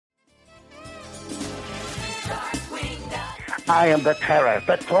I am the terror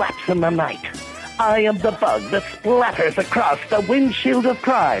that flaps in the night. I am the bug that splatters across the windshield of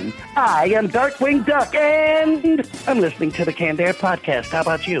crime. I am Darkwing Duck, and I'm listening to the Canned Air podcast. How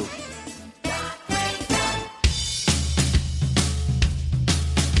about you?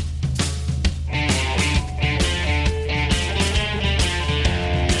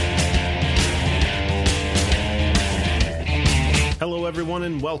 Hello, everyone,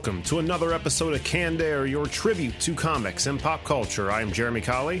 and welcome to another episode of Canned Air, your tribute to comics and pop culture. I am Jeremy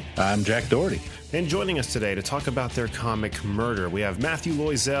Colley. I'm Jack Doherty. And joining us today to talk about their comic Murder, we have Matthew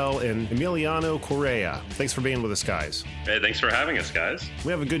Loisel and Emiliano Correa. Thanks for being with us, guys. Hey, thanks for having us, guys.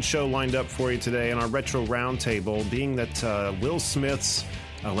 We have a good show lined up for you today in our retro roundtable, being that Will Smith's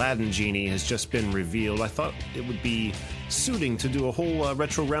Aladdin Genie has just been revealed. I thought it would be suiting to do a whole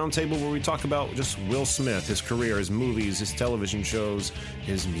retro roundtable where we talk about just Will Smith, his career, his movies, his television shows,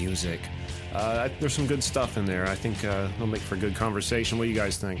 his music. There's some good stuff in there. I think it'll make for a good conversation. What do you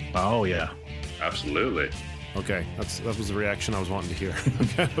guys think? Oh, yeah. Absolutely. Okay, that was the reaction I was wanting to hear.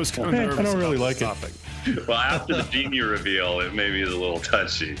 I was kind of nervous. I don't really about like this it. topic. Well, after the genie reveal, it maybe is a little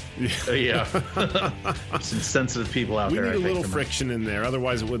touchy. Yeah. Some sensitive people out We there. need I a think, little friction in there,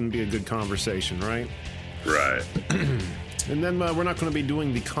 otherwise it wouldn't be a good conversation, right? Right. And then we're not going to be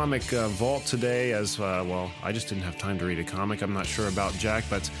doing the comic vault today as, well, I just didn't have time to read a comic. I'm not sure about Jack,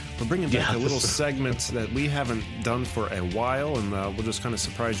 but we're bringing back a little segment that we haven't done for a while, and we'll just kind of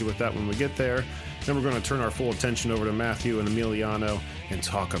surprise you with that when we get there. Then we're going to turn our full attention over to Matthew and Emiliano and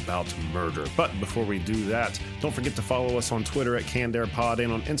talk about murder. But before we do that, don't forget to follow us on Twitter at CannedAirPod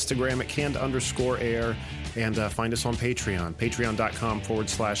and on Instagram at Canned_Air, and find us on Patreon,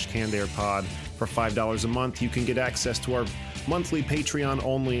 patreon.com/CannedAirPod. For $5 a month, you can get access to our monthly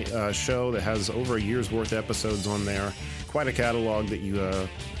Patreon-only show that has over a year's worth of episodes on there. Quite a catalog that you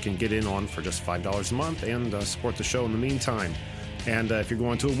can get in on for just $5 a month and support the show in the meantime. And if you're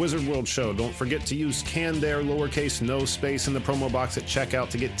going to a Wizard World show, don't forget to use Canned Air, lowercase, no space in the promo box at checkout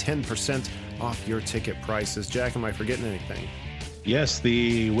to get 10% off your ticket prices. Jack, am I forgetting anything? Yes,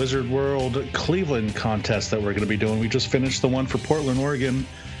 the Wizard World Cleveland contest that we're going to be doing. We just finished the one for Portland, Oregon,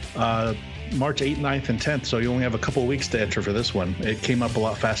 March 8th, 9th, and 10th, so you only have a couple of weeks to enter for this one. It came up a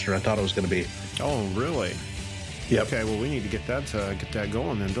lot faster than I thought it was going to be. Oh, really? Yep. Okay, well, we need to get that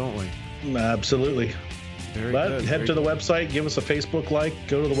going then, don't we? Absolutely. Very But good. head to the website, give us a Facebook like,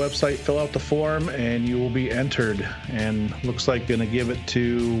 go to the website, fill out the form, and you will be entered. And looks like going to give it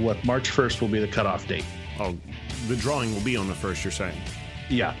to, March 1st will be the cutoff date. Oh, the drawing will be on the 1st, you're saying?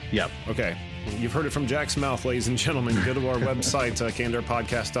 Yeah, yep. Okay. You've heard it from Jack's mouth, ladies and gentlemen. Go to our website,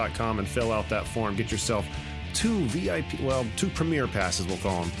 CannedAirPodcast.com, and fill out that form. Get yourself two premier passes, we'll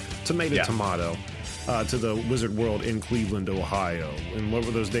call them. Tomato, to the Wizard World in Cleveland, Ohio. And what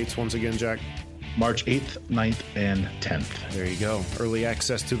were those dates once again, Jack? March 8th, 9th, and 10th. There you go. Early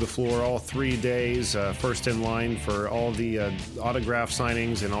access to the floor all 3 days. First in line for all the autograph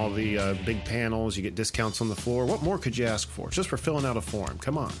signings and all the big panels. You get discounts on the floor. What more could you ask for? Just for filling out a form.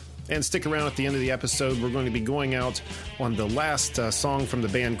 Come on. And stick around at the end of the episode. We're going to be going out on the last song from the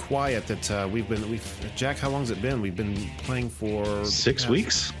band Quiet that Jack, how long has it been? We've been playing for 6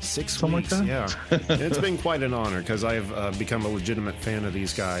 weeks? 6 Something weeks, like yeah. And it's been quite an honor because I've become a legitimate fan of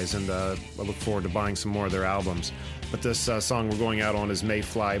these guys, and I look forward to buying some more of their albums. But this song we're going out on is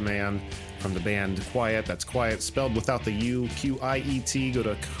Mayfly Man from the band Quiet. That's Quiet spelled without the U, Quiet. Go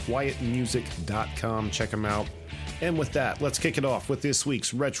to quietmusic.com. Check them out. And with that, let's kick it off with this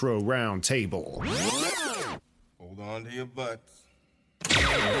week's Retro Roundtable. Hold on to your butts.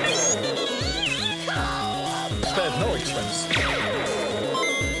 Spared no expense.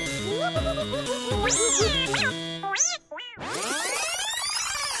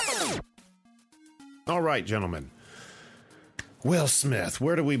 All right, gentlemen. Will Smith,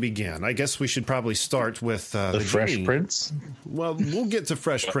 where do we begin? I guess we should probably start with the Fresh Genie. Prince? Well, we'll get to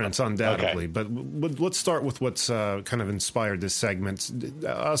Fresh Prince undoubtedly, Okay. but let's start with what's kind of inspired this segment.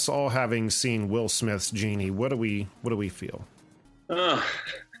 Us all having seen Will Smith's Genie, what do we feel? I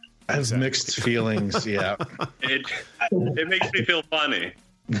have mixed feelings, yeah. It makes me feel funny.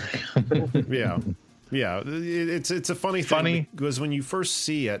 Yeah, it's a funny thing because when you first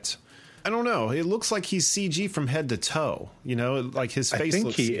see it, I don't know. It looks like he's CG from head to toe. You know, like his face. I think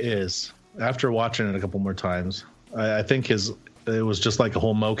looks... he is. After watching it a couple more times, I think it was just like a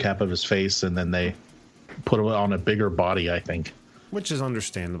whole mocap of his face, and then they put it on a bigger body, I think. Which is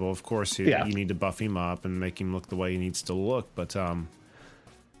understandable. Of course, you need to buff him up and make him look the way he needs to look. But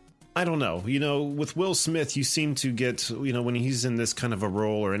I don't know. You know, with Will Smith, you seem to get, you know, when he's in this kind of a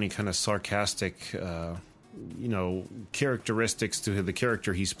role or any kind of sarcastic characteristics to the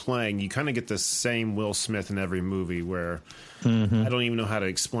character he's playing, you kind of get the same Will Smith in every movie where I don't even know how to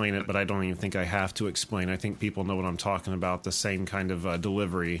explain it, but I don't even think I have to explain. I think people know what I'm talking about, the same kind of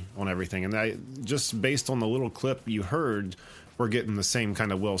delivery on everything. And just based on the little clip you heard, we're getting the same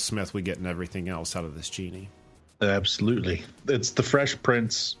kind of Will Smith we get in everything else out of this genie. Absolutely. It's the Fresh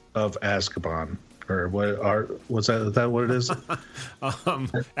Prince of Azkaban. Or is that what it is?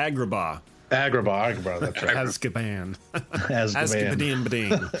 Agrabah. Agrabah, that's right. Azkaban.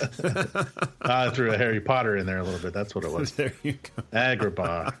 Azkaban. I threw a Harry Potter in there a little bit. That's what it was. There you go.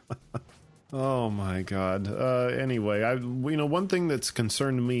 Agrabah. Oh my God. Anyway, one thing that's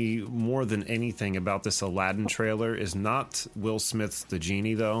concerned me more than anything about this Aladdin trailer is not Will Smith's the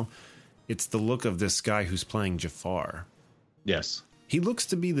genie, though. It's the look of this guy who's playing Jafar. Yes. He looks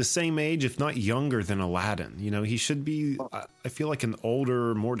to be the same age, if not younger, than Aladdin. He should be, I feel like, an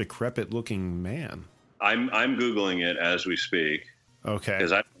older, more decrepit-looking man. I'm Googling it as we speak. Okay.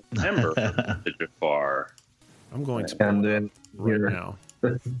 Because I remember the Jafar. I'm going to right now.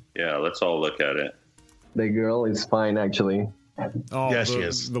 Yeah, let's all look at it. The girl is fine, actually. Oh, yes, she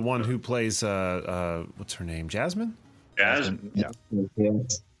is. The one who plays, what's her name? Jasmine? Jasmine? Yeah.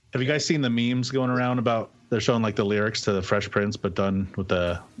 Yes. Have you guys seen the memes going around about they're showing like the lyrics to the Fresh Prince, but done with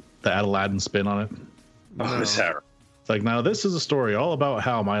the Aladdin spin on it? Oh, is that right? It's like, now this is a story all about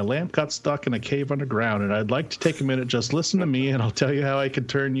how my lamp got stuck in a cave underground, and I'd like to take a minute, just listen to me, and I'll tell you how I could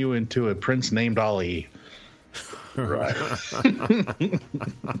turn you into a prince named Ali. Right.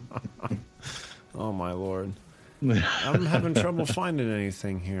 Oh my Lord. I'm having trouble finding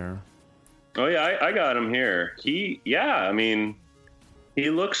anything here. Oh yeah, I got him here. He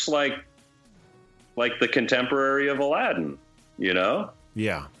looks like the contemporary of Aladdin,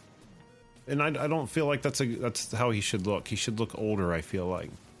 Yeah. And I don't feel like that's how he should look. He should look older, I feel like.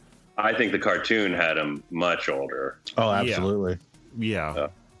 I think the cartoon had him much older. Oh, absolutely. Yeah.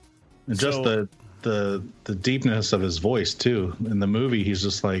 And just the deepness of his voice too. In the movie, he's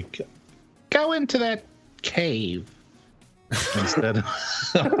just like, go into that cave. Instead,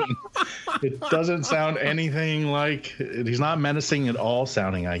 it doesn't sound anything like, he's not menacing at all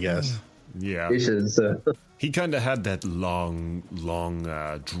sounding, I guess. Yeah. He kind of had that long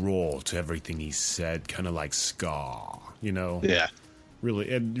drawl to everything he said, kind of like Scar, Yeah.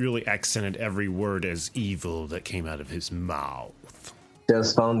 Really accented every word as evil that came out of his mouth.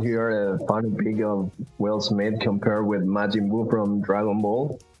 Just found here a funny pic of Will Smith compared with Majin Buu from Dragon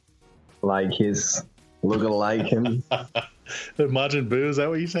Ball. Like he's looking like him. Majin Buu, is that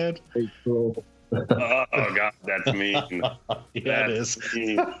what you said? Oh God, that's mean. Yeah, it is.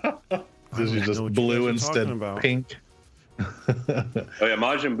 This is just what blue you guys are instead talking of about. pink. Oh yeah,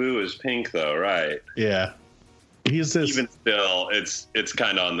 Majin Buu is pink though, right? Yeah. He's this. Even still, it's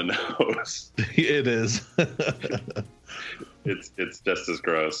kind of on the nose. It is. It's just as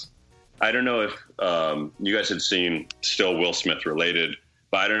gross. I don't know if you guys had seen, still Will Smith related,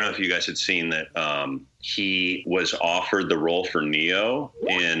 but I don't know if you guys had seen that he was offered the role for Neo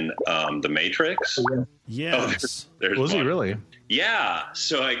in The Matrix. Yes. There's Was he one. really? Yeah.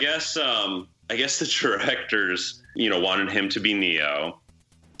 So I guess the directors, wanted him to be Neo,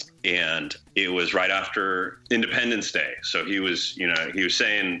 and it was right after Independence Day. So he was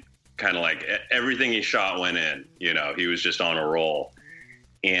saying kind of like everything he shot went in. He was just on a roll,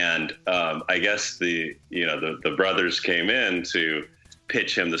 and I guess the brothers came in to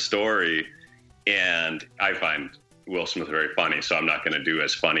pitch him the story, and I find Will Smith very funny, so I'm not going to do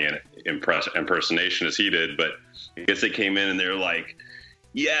as funny an impersonation as he did, but I guess they came in and they're like,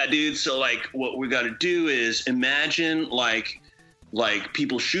 yeah, dude, so like what we got to do is imagine like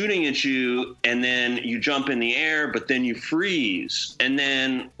people shooting at you, and then you jump in the air, but then you freeze, and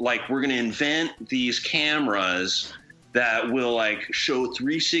then like we're going to invent these cameras that will like show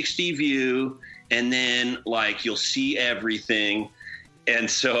 360 view, and then like you'll see everything. And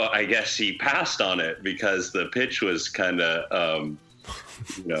so I guess he passed on it because the pitch was kind of,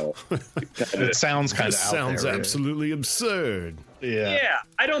 It sounds kind of sounds there, absolutely absurd. Yeah,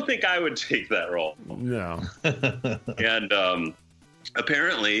 I don't think I would take that role. No. And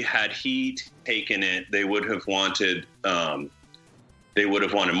apparently, had he taken it, they would have wanted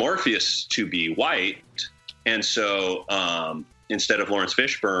Morpheus to be white, and so instead of Lawrence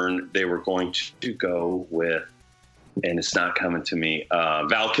Fishburne, they were going to go with, and it's not coming to me,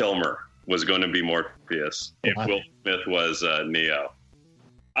 Val Kilmer was going to be Morpheus if Will Smith was Neo.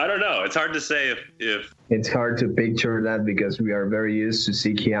 I don't know. It's hard to say if It's hard to picture that because we are very used to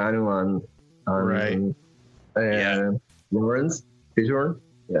see Keanu on Lawrence Fishburne.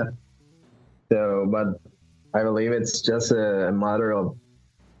 Yeah. So, but I believe it's just a matter of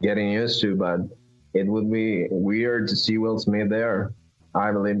getting used to. But it would be weird to see Will Smith there.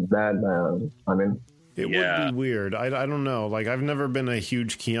 I believe that. I mean, it would be weird. I don't know. Like, I've never been a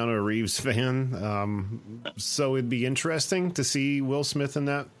huge Keanu Reeves fan, so it'd be interesting to see Will Smith in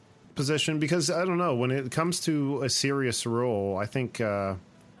that position, because I don't know, when it comes to a serious role, I think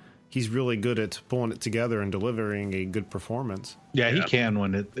he's really good at pulling it together and delivering a good performance. Yeah, he can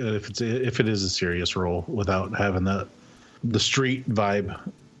when if it is a serious role without having the street vibe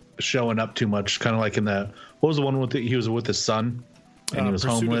showing up too much. Kind of like in that, what was the one with he was with his son and he was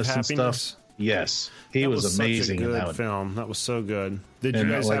Pursuit of homeless and Happiness. stuff. Yes, he was amazing such a good in that one. film. That was so good. Did you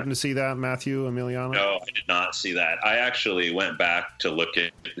guys happen to see that, Matthew, Emiliano? No, I did not see that. I actually went back to look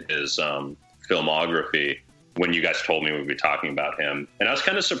at his filmography when you guys told me we'd be talking about him, and I was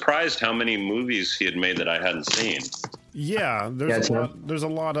kind of surprised how many movies he had made that I hadn't seen. Yeah, there's a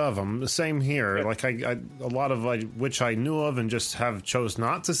lot of them. The same here. Like a lot of which I knew of and just have chose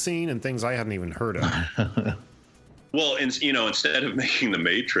not to see, and things I hadn't even heard of. Well, instead of making The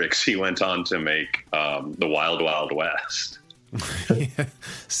Matrix, he went on to make The Wild Wild West. Yeah.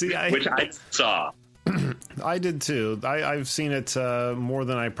 See, which I saw. I did too. I've seen it more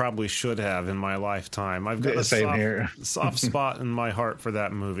than I probably should have in my lifetime. I've got a soft spot in my heart for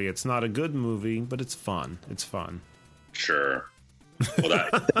that movie. It's not a good movie, but it's fun. It's fun. Sure. Well,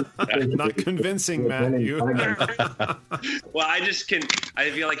 not convincing, Matthew. Well, I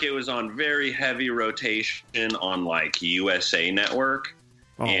feel like it was on very heavy rotation on like USA Network.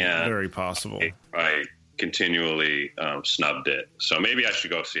 Oh, and very possible. I continually snubbed it. So maybe I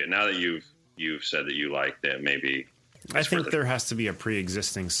should go see it. Now that you've said that you liked it, maybe. I think there has to be a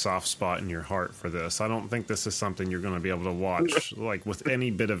pre-existing soft spot in your heart for this. I don't think this is something you're going to be able to watch like with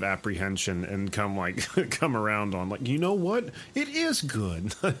any bit of apprehension and come around on. Like, you know what? It is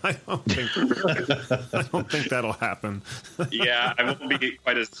good. I don't think that'll happen. Yeah, I won't be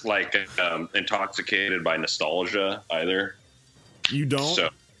quite as intoxicated by nostalgia either. You don't? So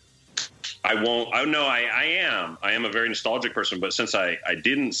I won't. I am. I am a very nostalgic person, but since I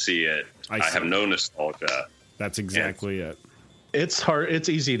didn't see it, I have no nostalgia. That's exactly it. It's hard. It's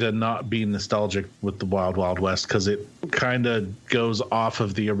easy to not be nostalgic with the Wild Wild West because it kind of goes off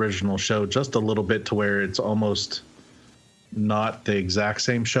of the original show just a little bit to where it's almost not the exact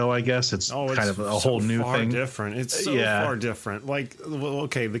same show. I guess it's kind of a whole new thing. Different. It's so far different. Like,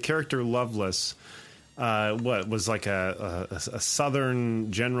 okay, the character Loveless. What was like a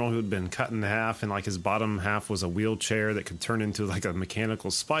Southern general who had been cut in half, and like his bottom half was a wheelchair that could turn into like a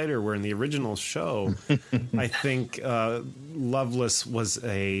mechanical spider. Where in the original show, I think Loveless was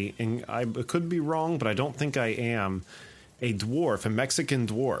and I could be wrong, but I don't think I am, a dwarf, a Mexican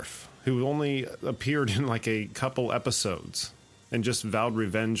dwarf who only appeared in like a couple episodes and just vowed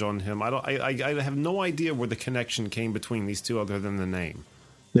revenge on him. I have no idea where the connection came between these two other than the name.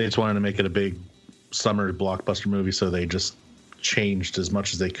 They just wanted to make it a big summer blockbuster movie, so they just changed as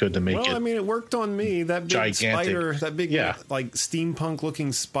much as they could to make it. Well, I mean, it worked on me. That big gigantic spider, that big like steampunk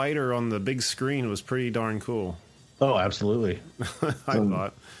looking spider on the big screen was pretty darn cool. Oh, absolutely. I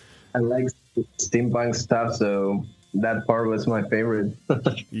thought. I like steampunk stuff, so that part was my favorite.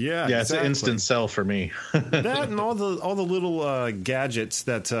 Yeah, it's an instant sell for me. That and all the little gadgets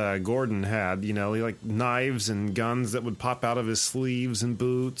that Gordon had, like knives and guns that would pop out of his sleeves and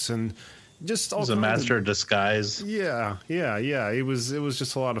boots and just all. He was a master of disguise. Yeah. It was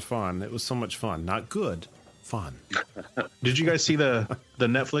just a lot of fun. It was so much fun. Not good, fun. Did you guys see the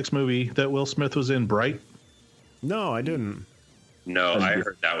Netflix movie that Will Smith was in, Bright? No, I didn't. No, I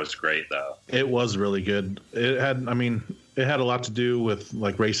heard that was great though. It was really good. It had a lot to do with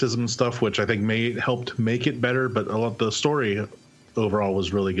like racism and stuff, which I think helped make it better. But the story overall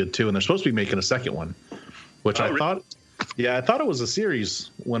was really good too. And they're supposed to be making a second one, which I thought it was a series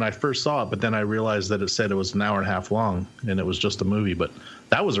when I first saw it, but then I realized that it said it was an hour and a half long and it was just a movie. But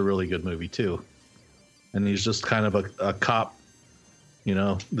that was a really good movie too. And he's just kind of a cop,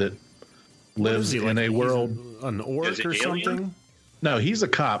 that lives in a world. An orc or something? No, he's a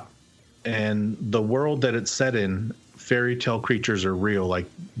cop, and the world that it's set in, fairy tale creatures are real. Like,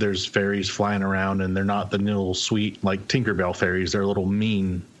 there's fairies flying around, and they're not the little sweet, like, Tinkerbell fairies. They're little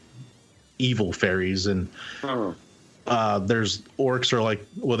mean, evil fairies. And there's orcs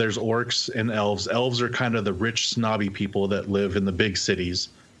there's orcs and elves. Elves are kind of the rich, snobby people that live in the big cities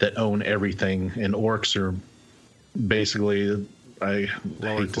that own everything, and orcs are basically, I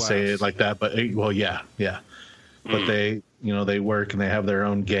hate to say it like that, but, well, yeah. But they work and they have their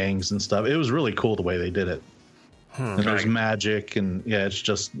own gangs and stuff. It was really cool the way they did it. And there's magic, and it's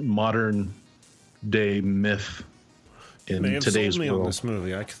just modern day myth in May have today's sold me world. on this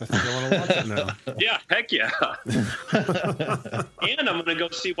movie. I think I want to watch it now. Yeah, heck yeah. And I'm going to go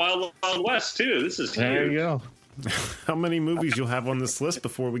see Wild Wild West, too. This is There huge. you go. How many movies you'll have on this list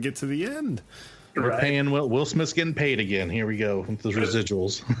before we get to the end? We're paying Will Smith's getting paid again. Here we go with the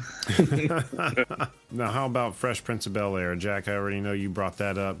residuals. Now, how about Fresh Prince of Bel-Air, Jack? I already know you brought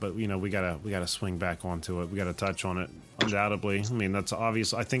that up, but we gotta swing back onto it. We gotta touch on it. Undoubtedly, I mean that's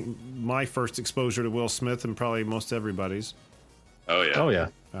obvious. I think my first exposure to Will Smith and probably most everybody's. Oh, yeah. Oh yeah.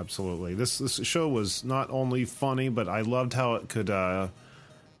 Absolutely, this show was not only funny, but I loved how it could,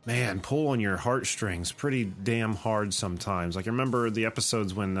 pull on your heartstrings pretty damn hard sometimes. Like I remember the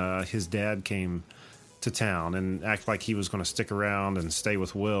episodes when his dad came to town and act like he was going to stick around and stay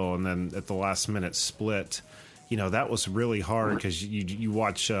with Will, and then at the last minute split. You know, that was really hard because you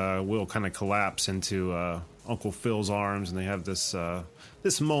watch Will kind of collapse into Uncle Phil's arms, and they have this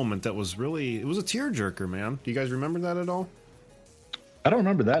this moment that was really, it was a tearjerker, man. Do you guys remember that at all? I don't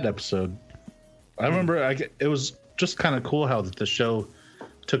remember that episode. I remember it was just kind of cool how the show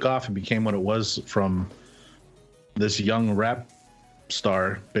took off and became what it was from this young rap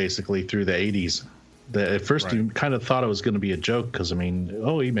star basically through the 80s. At first you kind of thought it was going to be a joke because, I mean,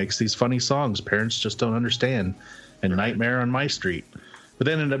 he makes these funny songs. Parents just don't understand. And Nightmare on My Street. But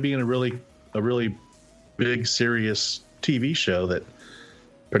then ended up being a really big, serious TV show that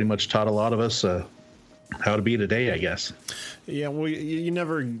pretty much taught a lot of us how to be today, I guess. Yeah, well, you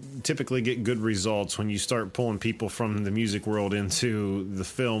never typically get good results when you start pulling people from the music world into the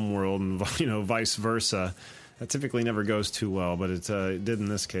film world and, vice versa. That typically never goes too well, but it did in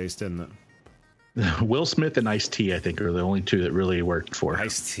this case, didn't it? Will Smith and Ice-T, I think, are the only two that really worked for.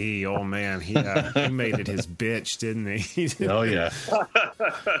 Ice-T, oh man, he made it his bitch, didn't he? Oh yeah,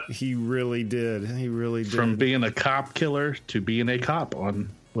 he really did. He really did. From being a cop killer to being a cop on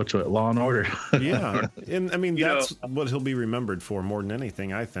Law and Order. Yeah, and I mean that's what he'll be remembered for more than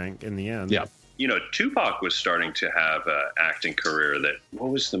anything. I think in the end. Yeah. Tupac was starting to have an acting career.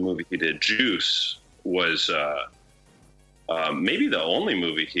 What was the movie he did? Juice was. Maybe the only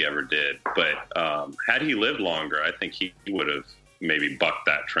movie he ever did, but had he lived longer, I think he would have maybe bucked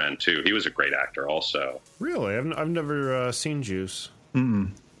that trend too. He was a great actor also. Really? I've never seen Juice.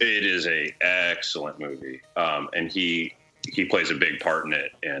 Mm-mm. It is a excellent movie. And he plays a big part in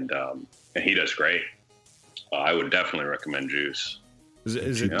it, and he does great. I would definitely recommend Juice.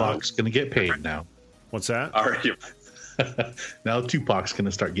 Is it Tupac's going to get paid now. What's that? All right. Now Tupac's going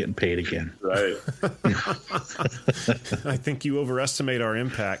to start getting paid again. Right. I think you overestimate our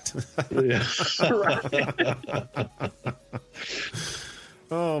impact. Yeah.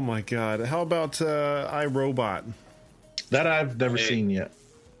 Oh my God! How about iRobot? That I've never seen yet.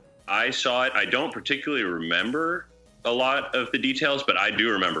 I saw it. I don't particularly remember a lot of the details, but I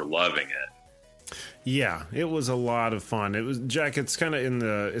do remember loving it. Yeah, it was a lot of fun. It was, Jack. It's kind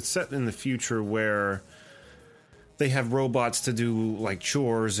of it's set in the future where they have robots to do like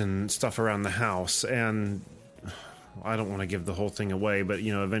chores and stuff around the house, and I don't want to give the whole thing away, but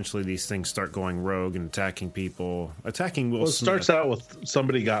eventually these things start going rogue and attacking people, attacking Will Smith. It starts out with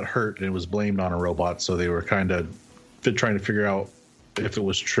somebody got hurt and it was blamed on a robot, so they were kind of trying to figure out if it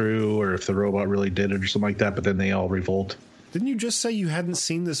was true or if the robot really did it or something like that, but then they all revolt. Didn't you just say you hadn't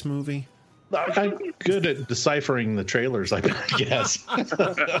seen this movie? I'm good at deciphering the trailers, I guess.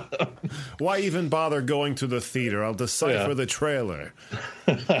 Why even bother going to the theater? I'll decipher the trailer.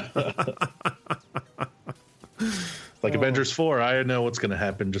 Like Avengers 4, I know what's going to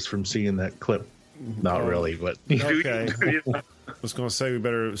happen just from seeing that clip. Not really, but... Okay. I was going to say we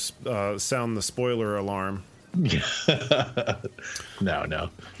better sound the spoiler alarm. No.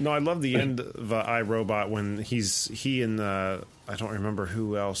 No, I love the end of iRobot when he and I don't remember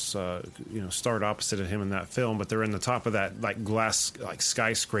who else starred opposite of him in that film, but they're in the top of that like glass like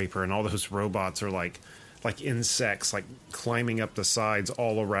skyscraper, and all those robots are like insects like climbing up the sides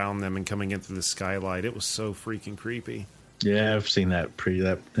all around them and coming into the skylight. It was so freaking creepy. Yeah, I've seen that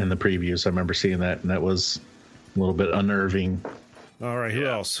in the previews. I remember seeing that, and that was a little bit unnerving. All right, who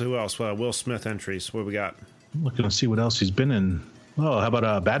else? Will Smith entries. What we got? I'm looking to see what else he's been in. Oh, how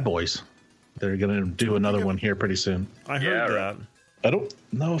about Bad Boys? They're going to do another one here pretty soon. I heard that. I don't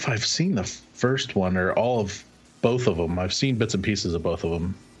know if I've seen the first one or both of them. I've seen bits and pieces of both of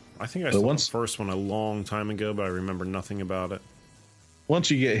them. I think I saw the first one a long time ago, but I remember nothing about it. Once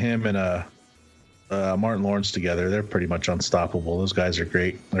you get him and Martin Lawrence together, they're pretty much unstoppable. Those guys are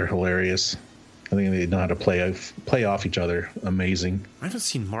great. They're hilarious. I think they know how to play off each other. Amazing. I haven't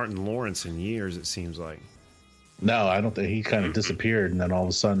seen Martin Lawrence in years, it seems like. No, I don't think he kind of disappeared, and then all of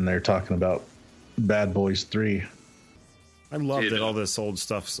a sudden they're talking about Bad Boys 3. I love that all this old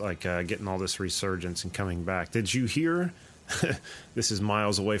stuff's like getting all this resurgence and coming back. Did you hear? This is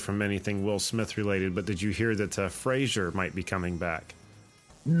miles away from anything Will Smith related, but did you hear that Frasier might be coming back?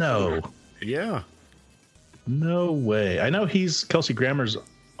 No. Yeah. No way. I know Kelsey Grammer's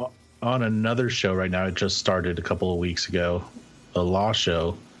on another show right now. It just started a couple of weeks ago, a law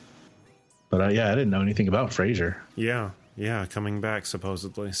show. But I didn't know anything about Frasier. Yeah, coming back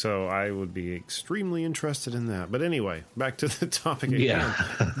supposedly. So I would be extremely interested in that. But anyway, back to the topic again. Yeah,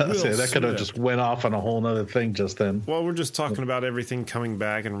 that could have just went off on a whole nother thing just then. Well, we're just talking about everything coming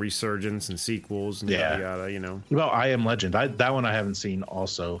back and resurgence and sequels and yada yada. Well, I Am Legend. That one I haven't seen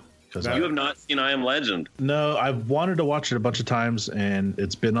also. You have not seen I Am Legend? No, I've wanted to watch it a bunch of times, and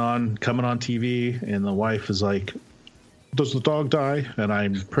it's been coming on TV, and the wife is like, "Does the dog die?" And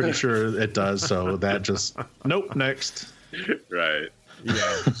I'm pretty sure it does. So that just nope. Next. Right.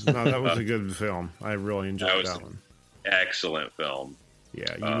 Yeah. No, that was a good film. I really enjoyed that one. Excellent film.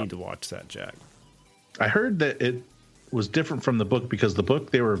 Yeah, you need to watch that, Jack. I heard that it was different from the book because the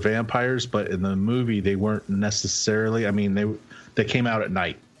book they were vampires, but in the movie they weren't necessarily. I mean, they came out at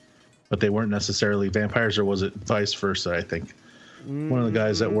night, but they weren't necessarily vampires, or was it vice versa? I think one of the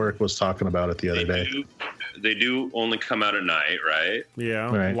guys at work was talking about it the other day. They do only come out at night, right?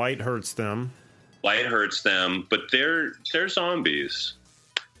 Yeah. Right. Light hurts them. Light hurts them, but they're zombies.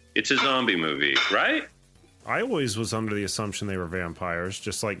 It's a zombie movie, right? I always was under the assumption they were vampires,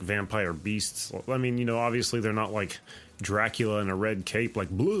 just like vampire beasts. I mean, obviously they're not like Dracula in a red cape, like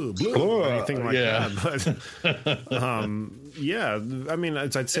blue, or anything like that. But yeah, I mean,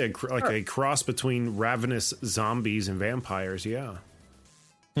 I'd say a cross between ravenous zombies and vampires. Yeah,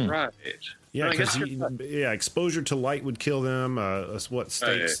 right. Yeah, because exposure to light would kill them.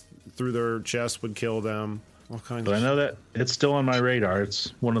 Stakes through their chest would kill them. All kinds. But I know that it's still on my radar.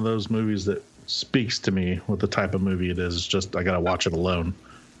 It's one of those movies that speaks to me with the type of movie it is. It's just I gotta watch it alone.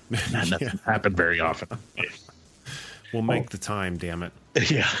 That doesn't happen very often. We'll make the time, damn it.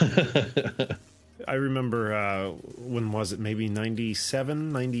 Yeah. I remember when was it? Maybe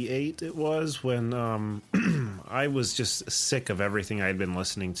 97, 98 it was when I was just sick of everything I had been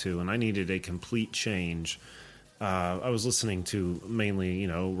listening to, and I needed a complete change. I was listening to mainly,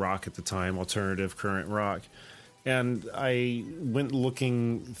 rock at the time, alternative, current rock. And I went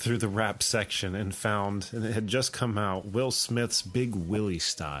looking through the rap section and found, and it had just come out, Will Smith's Big Willie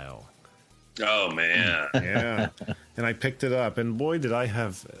Style. Oh, man. Yeah. And I picked it up, and boy, did I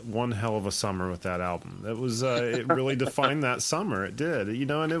have one hell of a summer with that album. It was, it really defined that summer. It did,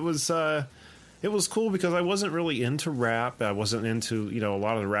 and it was cool because I wasn't really into rap. I wasn't into, a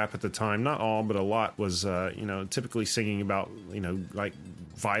lot of the rap at the time. Not all, but a lot was, typically singing about, like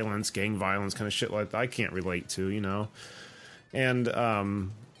violence, gang violence, kind of shit like that I can't relate to, And,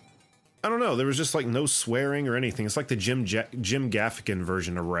 I don't know. There was just like no swearing or anything. It's like the Jim Gaffigan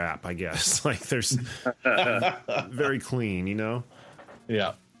version of rap, I guess. Like there's very clean,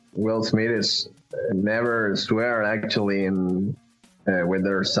 Yeah. Will Smith is never swear actually in with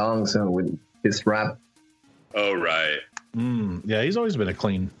their songs and with his rap. Oh, right. Yeah, he's always been a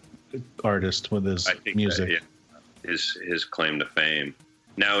clean artist with his music. His claim to fame.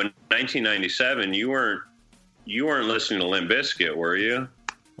 Now, in 1997, you weren't listening to Limp Bizkit, were you?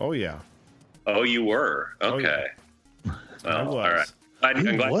 Oh yeah. Oh, you were. Okay. Oh, yeah. I was. All right. I'm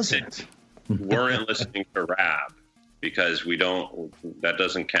glad wasn't. you weren't listening to rap because that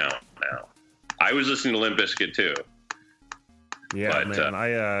doesn't count now. I was listening to Limp Bizkit too. Yeah, but, man.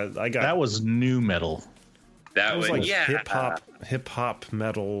 I got that was new metal. That was like hip hop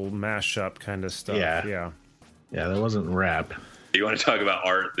metal mashup kind of stuff. Yeah. That wasn't rap. You want to talk about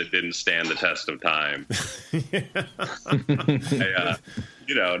art that didn't stand the test of time?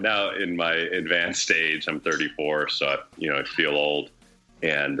 Now in my advanced stage, I'm 34, so I feel old.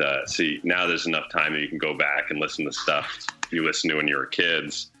 And see, now there's enough time that you can go back and listen to stuff you listened to when you were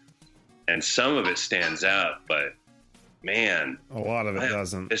kids, and some of it stands out, but man, a lot of it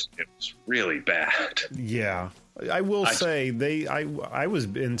doesn't. It was really bad. Yeah. I will say I was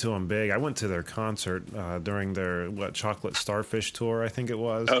into them big. I went to their concert during their Chocolate Starfish tour, I think it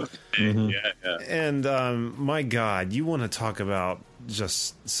was. Oh, yeah. And my God, you want to talk about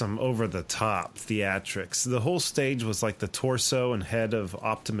just some over the top theatrics. The whole stage was like the torso and head of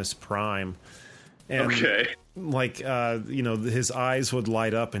Optimus Prime. And his eyes would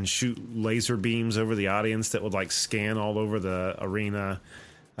light up and shoot laser beams over the audience that would like scan all over the arena.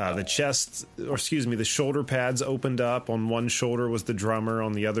 The shoulder pads opened up. On one shoulder was the drummer,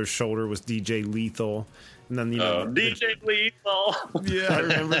 on the other shoulder was DJ Lethal. And then, DJ Lethal. Yeah, I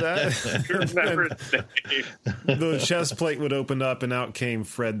remember that. Remember the chest plate would open up and out came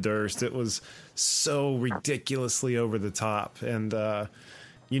Fred Durst. It was so ridiculously over the top. And,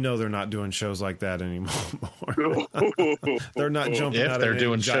 they're not doing shows like that anymore. They're not jumping out of they're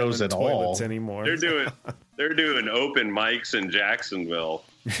doing shows at all anymore. They're doing open mics in Jacksonville.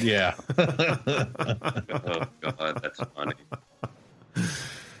 Yeah. Oh God, that's funny.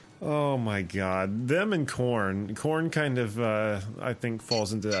 Oh my God, them and Korn. Korn kind of, I think,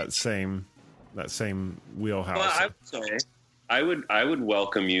 falls into that same wheelhouse. Well, I would say I would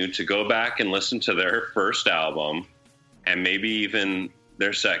welcome you to go back and listen to their first album, and maybe even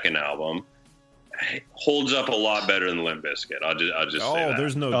their second album. It holds up a lot better than Limp Bizkit. I'll just say that.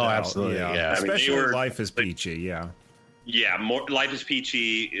 There's no doubt. Absolutely, yeah. Especially Life is Peachy, yeah. Yeah, more Life is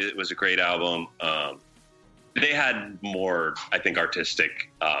Peachy. It was a great album. They had more, I think,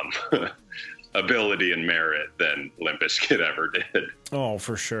 artistic ability and merit than Limp Bizkit ever did. Oh,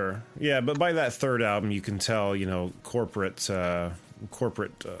 for sure. Yeah, but by that third album, you can tell, corporate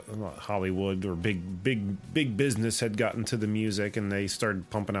Hollywood or big business had gotten to the music, and they started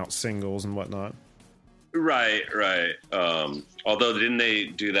pumping out singles and whatnot. Right. Although, didn't they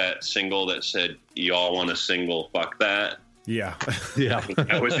do that single that said "Y'all want a single? Fuck that." Yeah, yeah.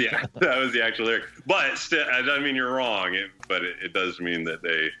 that was the actual lyric. But still, I don't mean you're wrong. But it does mean that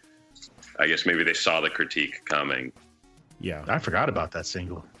I guess maybe they saw the critique coming. Yeah, I forgot about that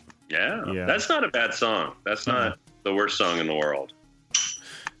single. Yeah. That's not a bad song. That's not the worst song in the world.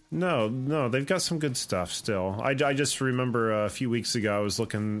 No, they've got some good stuff still. I just remember a few weeks ago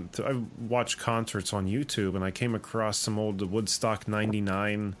I watched concerts on YouTube, and I came across some old Woodstock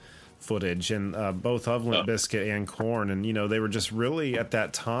 99 footage, and both of Limp Bizkit and Korn, and they were just really at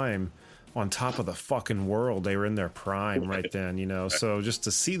that time on top of the fucking world. They were in their prime right then, so just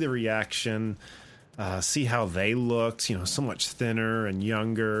to see the reaction, see how they looked, so much thinner and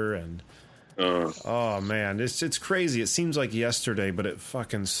younger, and oh man, it's crazy. It seems like yesterday, but it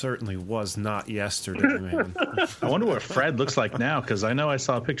fucking certainly was not yesterday, man. I wonder what Fred looks like now, because I know I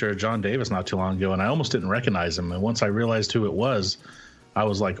saw a picture of John Davis not too long ago, and I almost didn't recognize him. And once I realized who it was, I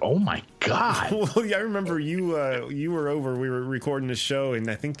was like, "Oh my God!" Well, yeah, I remember you were over. We were recording the show,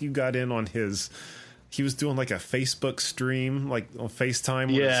 and I think you got in on his. He was doing like a Facebook stream, like on FaceTime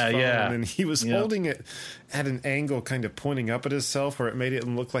with his phone, and he was holding it at an angle, kind of pointing up at himself, where it made it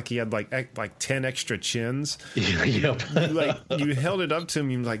look like he had like 10 extra chins. Yep. You held it up to him,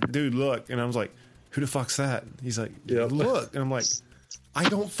 you were like, "Dude, look," and I was like, "Who the fuck's that?" He's like, "Look," and I'm like, "I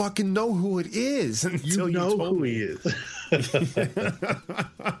don't fucking know who it is until you told who me." He is.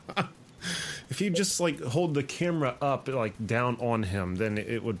 If you just like hold the camera up like down on him, then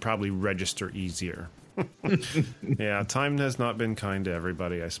it would probably register easier. Yeah, time has not been kind to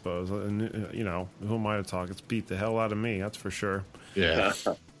everybody, I suppose. And who am I to talk? It's beat the hell out of me, that's for sure. Yeah.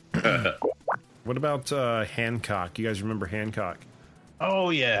 What about Hancock? You guys remember Hancock? Oh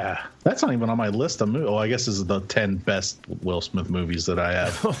yeah, that's not even on my list of movies. Oh, I guess this is the 10 best Will Smith movies that I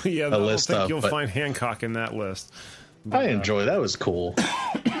have. Oh yeah, I don't think you'll find Hancock in that list. But, I enjoy that. Was cool.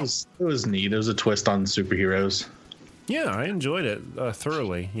 It was neat. It was a twist on superheroes. Yeah, I enjoyed it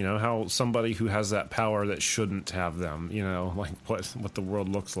thoroughly. How somebody who has that power that shouldn't have them. Like what the world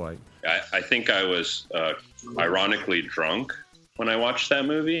looks like. I think I was ironically drunk when I watched that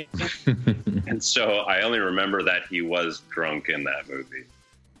movie, and so I only remember that he was drunk in that movie.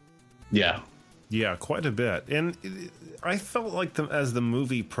 Yeah, quite a bit. And I felt like as the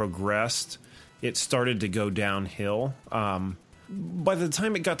movie progressed, it started to go downhill. By the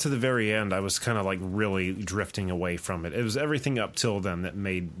time it got to the very end, I was kind of like really drifting away from it. It was everything up till then that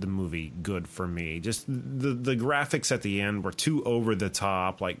made the movie good for me. Just the graphics at the end were too over the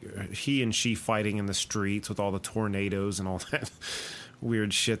top, like he and she fighting in the streets with all the tornadoes and all that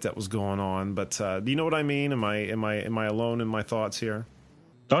weird shit that was going on. But do you know what I mean? Am I alone in my thoughts here?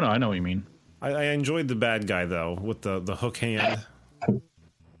 Oh no, I know what you mean. I enjoyed the bad guy though, with the hook hand.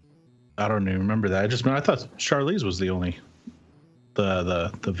 I don't even remember that. I thought Charlize was the only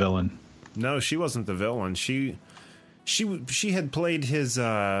the villain. No, she wasn't the villain. She had played his.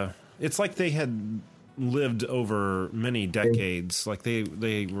 It's like they had lived over many decades. Like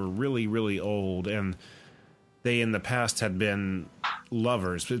they were really, really old, and they in the past had been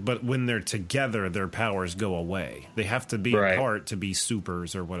lovers. But when they're together, their powers go away. They have to be apart to be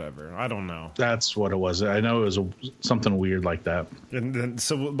supers or whatever. I don't know. That's what it was. I know it was something weird like that. And then,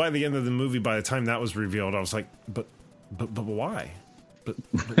 so by the end of the movie, by the time that was revealed, I was like, but why? But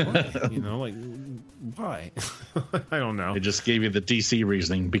why? You know, like, why? I don't know. It just gave you the DC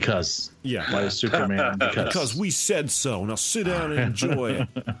reasoning because. Yeah. Why is Superman? Because we said so. Now sit down and enjoy it.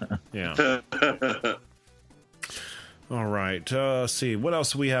 Yeah. All right. Let's see. What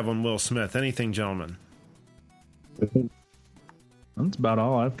else do we have on Will Smith? Anything, gentlemen? That's about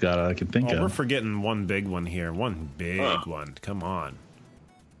all I've got. I can think of. We're forgetting one big one here. One big one. Come on.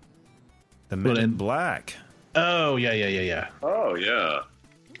 The Men in Black. Oh, yeah. Oh, yeah.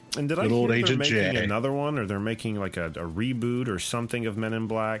 And did I Good hear old they're Agent making J. another one, or they're making like a reboot or something of Men in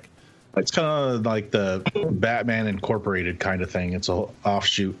Black? It's kind of like the Batman Incorporated kind of thing. It's a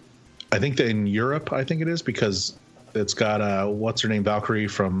offshoot. I think that in Europe, I think it is, because it's got what's her name, Valkyrie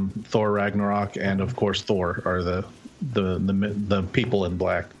from Thor Ragnarok, and of course Thor are the people in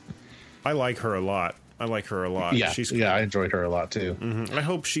black. I like her a lot. Yeah, She's yeah, I enjoyed her a lot too. Mm-hmm. I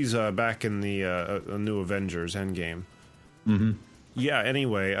hope she's back in the new Avengers Endgame. Mm-hmm. Yeah.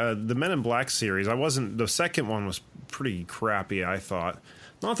 Anyway, the Men in Black series. The second one was pretty crappy, I thought.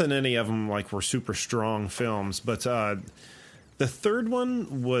 Not that any of them were super strong films, but the third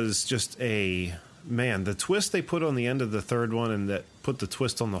one was just the twist they put on the end of the third one, and that put the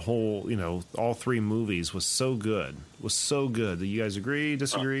twist on the whole, all three movies was so good. Do you guys agree,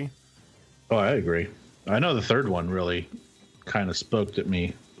 disagree? Oh, I agree. I know the third one really kind of spoke at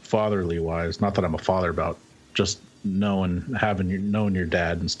me fatherly wise. Not that I'm a father, about just knowing your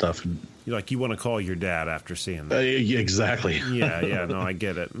dad and stuff. And You want to call your dad after seeing that. Exactly. Yeah, no, I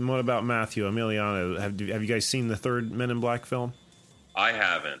get it. And what about Matthew, Emiliano? Have you guys seen the third Men in Black film? I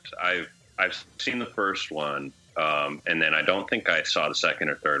haven't. I've seen the first one, and then I don't think I saw the second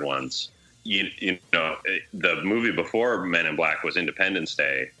or third ones. The movie before Men in Black was Independence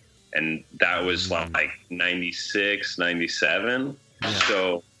Day, and that was like 96, 97. Yeah.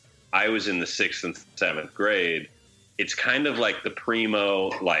 So I was in the 6th and 7th grade. It's kind of like the primo,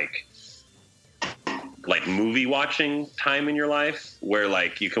 like movie watching time in your life, where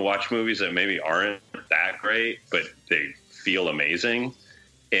you can watch movies that maybe aren't that great, but they feel amazing.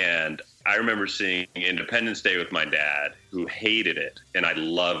 And I remember seeing Independence Day with my dad, who hated it, and I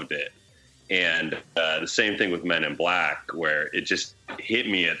loved it. And the same thing with Men in Black, where it just hit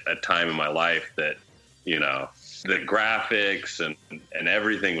me at a time in my life that, the graphics and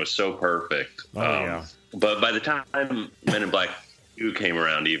everything was so perfect. Yeah. But by the time Men in Black 2 came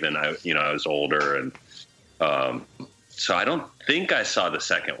around, even I was older, and so I don't think I saw the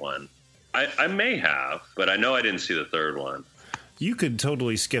second one. I may have, but I know I didn't see the third one. You could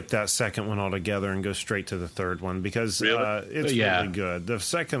totally skip that second one altogether and go straight to the third one, because it's really good. The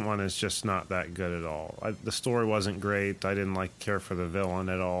second one is just not that good at all. The story wasn't great. I didn't care for the villain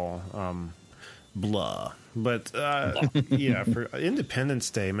at all. Blah. But yeah, for Independence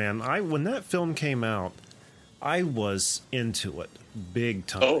Day, man, when that film came out, I was into it big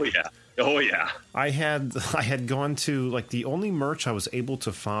time. Oh yeah. I had gone to the only merch I was able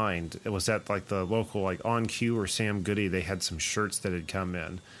to find. It was at the local On Q or Sam Goody. They had some shirts that had come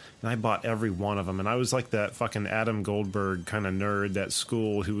in, and I bought every one of them. And I was like that fucking Adam Goldberg kind of nerd at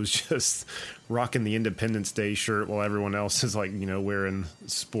school who was just rocking the Independence Day shirt while everyone else is wearing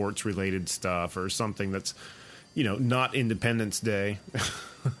sports related stuff or something that's not Independence Day.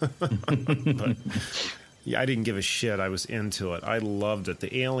 But yeah, I didn't give a shit. I was into it. I loved it.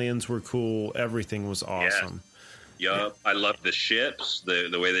 The aliens were cool. Everything was awesome. Yup. I loved the ships.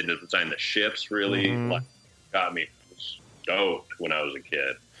 The way they designed the ships really got me stoked when I was a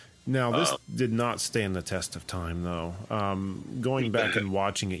kid. Now, this did not stand the test of time, though. Going back and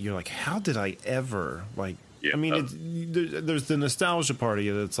watching it, you're like, how did I ever, I mean, there's the nostalgia part of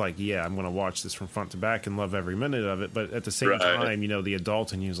you that's I'm going to watch this from front to back and love every minute of it. But at the same time, the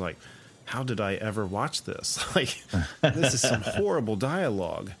adult in you is like, how did I ever watch this? This is some horrible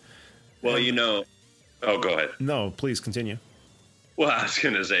dialogue. Well, oh, go ahead. No, please continue. Well, I was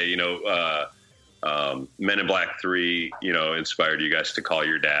going to say, Men in Black 3, inspired you guys to call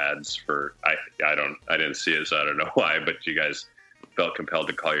your dads for, I didn't see it, so I don't know why, but you guys felt compelled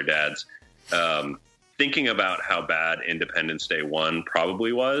to call your dads. Thinking about how bad Independence Day 1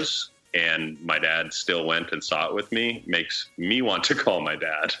 probably was, and my dad still went and saw it with me, makes me want to call my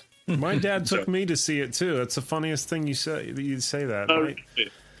dad. My dad took me to see it too. It's the funniest thing you say that. Right?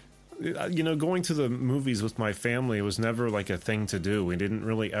 Going to the movies with my family was never a thing to do. We didn't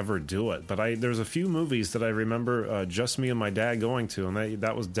really ever do it. But there's a few movies that I remember just me and my dad going to, and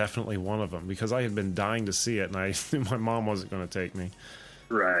that was definitely one of them, because I had been dying to see it, and I knew my mom wasn't going to take me.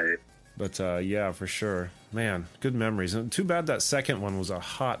 Right. But yeah, for sure. Man, good memories. And too bad that second one was a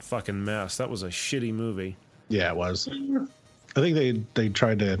hot fucking mess. That was a shitty movie. Yeah, it was. I think they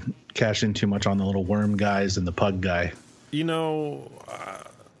tried to cash in too much on the little worm guys and the pug guy. You know,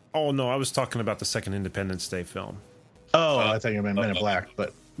 oh no, I was talking about the second Independence Day film. Oh, I thought you meant Men in Black,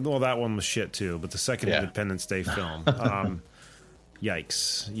 but Well, that one was shit too, but the second Independence Day film,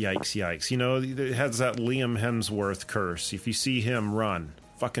 yikes. You know, it has that Liam Hemsworth curse. If you see him, run.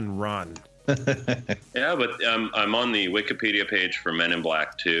 Fucking run. Yeah, but I'm on the Wikipedia page for Men in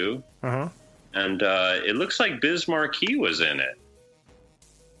Black 2. Uh-huh. And it looks like Biz Marquee was in it.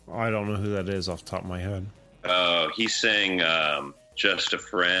 I don't know who that is off the top of my head. Oh, he's saying Just a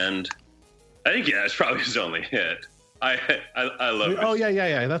Friend. I think, it's probably his only hit. I love it. Oh,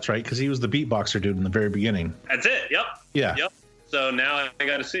 yeah. That's right, because he was the beatboxer dude in the very beginning. That's it. Yep. Yeah. Yep. So now I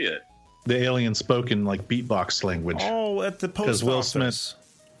got to see it. The alien spoke in like beatbox language. Oh, at the post office. Will Smith.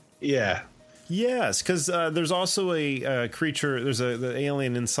 Yeah. Yes, because there's also a creature. There's the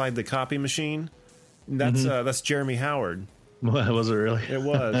alien inside the copy machine. That's Jeremy Howard. Was it really? It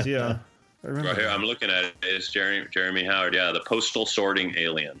was, yeah. Right here, I'm looking at it. It's Jeremy Howard. Yeah, the postal sorting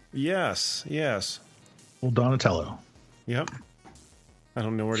alien. Yes. Well, Donatello. Yep. I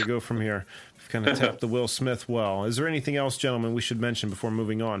don't know where to go from here. We've kind of tapped the Will Smith well. Is there anything else, gentlemen, we should mention before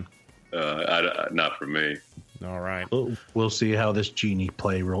moving on? Not for me. All right. We'll see how this genie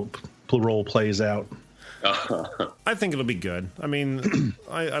role plays out. I think it'll be good. I mean,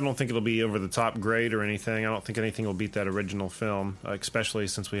 I don't think it'll be over the top great or anything. I don't think anything will beat that original film, especially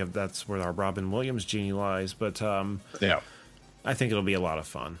since that's where our Robin Williams genie lies. But yeah, I think it'll be a lot of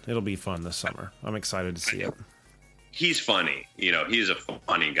fun. It'll be fun this summer. I'm excited to see it. He's funny. You know, he's a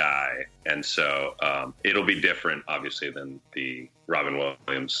funny guy. And so it'll be different, obviously, than the Robin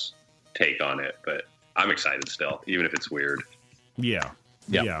Williams take on it. But I'm excited still, even if it's weird. Yeah.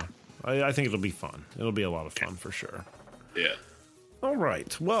 I think it'll be fun. It'll be a lot of fun for sure. Yeah. All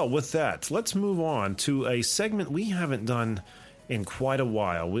right. Well, with that, let's move on to a segment we haven't done in quite a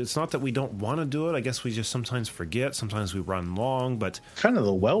while. It's not that we don't want to do it. I guess we just sometimes forget. Sometimes we run long, but kind of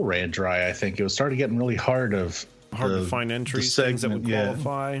the well ran dry. I think it was started getting really hard to find entries, things that would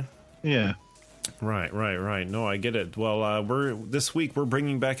qualify. Yeah. Right. No, I get it. Well, this week we're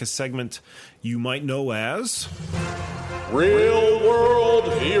bringing back a segment you might know as Real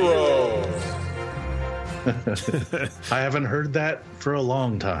World Heroes. I haven't heard that for a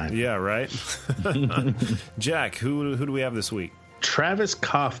long time. Yeah, right. Jack, who do we have this week? Travis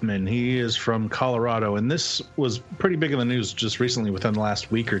Kaufman. He is from Colorado, and this was pretty big in the news just recently within the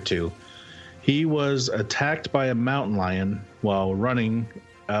last week or two. He was attacked by a mountain lion while running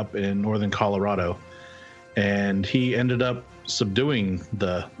up in northern Colorado, and he ended up subduing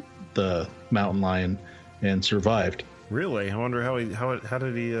the mountain lion and survived. Really? I wonder how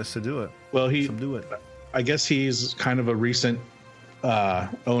did he subdue it? Well, subdue it. I guess he's kind of a recent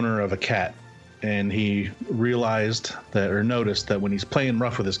owner of a cat, and he realized noticed that when he's playing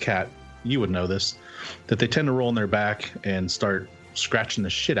rough with his cat, you would know this, that they tend to roll on their back and start scratching the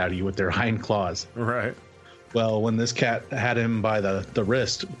shit out of you with their hind claws. Right. Well, when this cat had him by the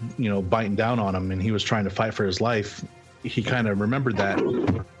wrist, biting down on him, and he was trying to fight for his life, he kind of remembered that,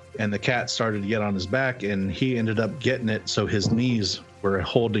 and the cat started to get on his back, and he ended up getting it so his knees were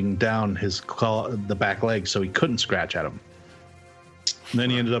holding down the back leg so he couldn't scratch at him. And then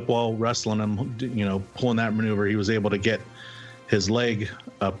he ended up, while wrestling him, pulling that maneuver, he was able to get his leg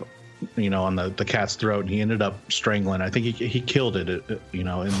up, on the cat's throat, and he ended up strangling. I think he killed it, in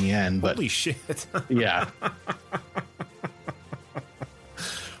the end. But holy shit! Yeah.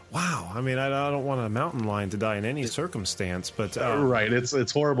 Wow. I mean, I don't want a mountain lion to die in any circumstance, but right.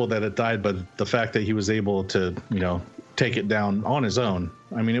 It's horrible that it died, but the fact that he was able to, take it down on his own.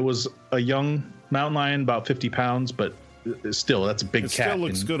 I mean, it was a young mountain lion, about 50 pounds, but still, that's a big cat. Still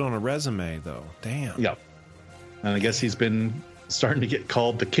looks good on a resume, though. Damn. Yeah. And I guess he's been starting to get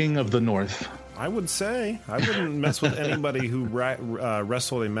called the King of the North. I would say. I wouldn't mess with anybody who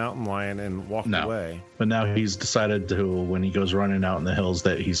wrestled a mountain lion and walked away. But now he's decided to, when he goes running out in the hills,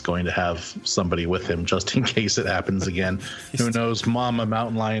 that he's going to have somebody with him just in case it happens again. Who knows? Mama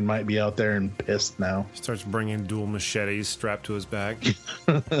mountain lion might be out there and pissed now. He starts bringing dual machetes strapped to his back. You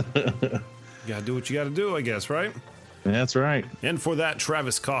gotta do what you gotta do, I guess, right? That's right. And for that,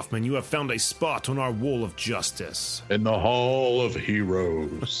 Travis Kaufman, you have found a spot on our wall of justice. In the Hall of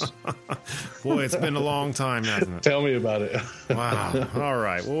Heroes. Boy, it's been a long time, hasn't it? Tell me about it. Wow. All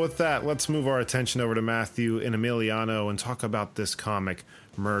right. Well, with that, let's move our attention over to Matthew and Emiliano and talk about this comic,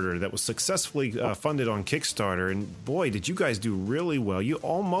 Murder, that was successfully funded on Kickstarter. And boy, did you guys do really well. You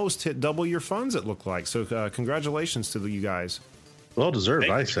almost hit double your funds, it looked like. So congratulations to you guys. Well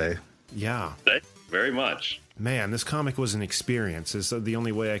deserved, I say. Yeah. Thank you very much. Man, this comic was an experience. Is the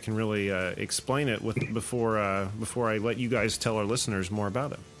only way I can really explain it before I let you guys tell our listeners more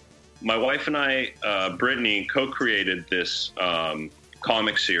about it. my wife and I, Brittany, co-created this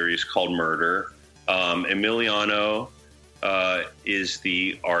comic series called Murder. Emiliano is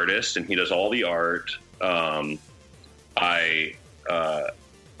the artist, and he does all the art.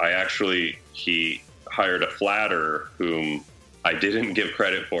 He hired a flatter whom I didn't give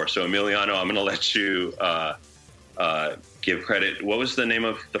credit for. So Emiliano, I'm going to let you give credit. What was the name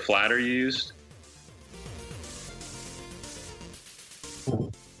of the flatter you used?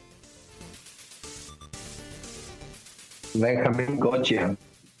 Benjamin Gotcha.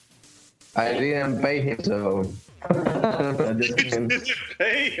 I didn't pay him, so I just Didn't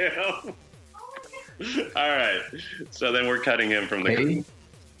pay him. All right, so then we're cutting him from the. Hey.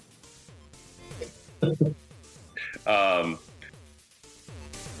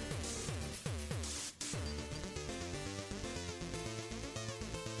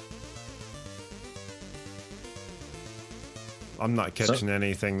 I'm not catching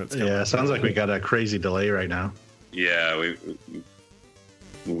anything that's coming. Yeah, sounds like we got a crazy delay right now. Yeah, we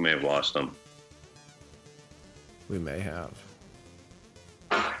may have lost him. We may have.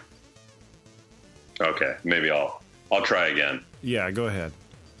 Okay, maybe I'll try again. Yeah, go ahead.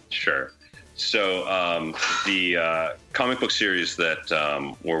 Sure. So the comic book series that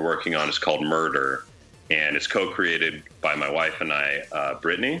we're working on is called Murder, and it's co-created by my wife and I,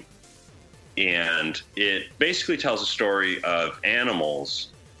 Brittany. And it basically tells a story of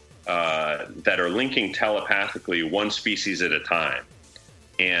animals that are linking telepathically one species at a time.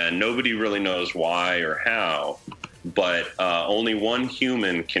 And nobody really knows why or how, but only one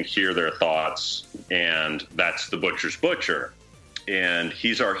human can hear their thoughts, and that's the Butcher's Butcher. And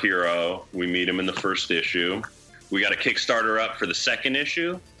he's our hero. We meet him in the first issue. We got a Kickstarter up for the second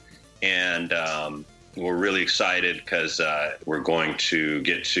issue, and we're really excited because we're going to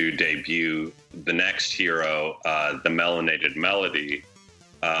get to debut the next hero, the Melanated Melody,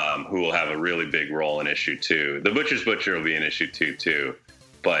 who will have a really big role in issue 2. The Butcher's Butcher will be in issue 2 too,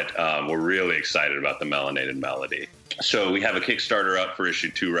 but we're really excited about the Melanated Melody. So we have a Kickstarter up for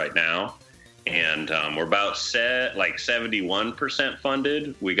issue 2 right now, and we're about 71%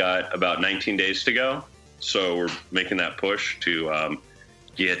 funded. We got about 19 days to go, so we're making that push to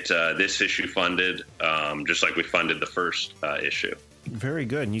get this issue funded, just like we funded the first issue. Very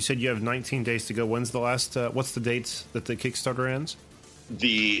good. And you said you have 19 days to go. When's the last? What's the dates that the Kickstarter ends?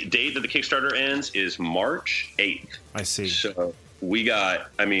 The date that the Kickstarter ends is March 8th. I see. So we got,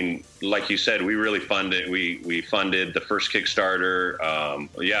 I mean, like you said, we really funded. We funded the first Kickstarter.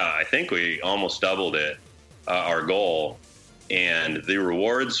 I think we almost doubled it, our goal. And the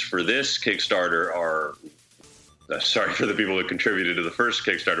rewards for this Kickstarter are, sorry for the people who contributed to the first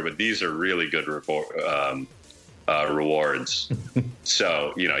Kickstarter, but these are really good rewards.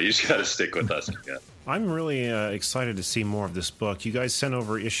 So, you just got to stick with us. Yeah. I'm really excited to see more of this book. You guys sent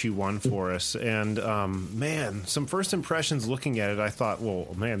over issue 1 for us, and man, some first impressions looking at it, I thought, well,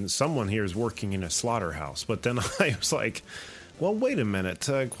 man, someone here is working in a slaughterhouse. But then I was like, well, wait a minute.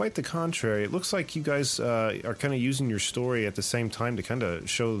 Quite the contrary. It looks like you guys are kind of using your story at the same time to kind of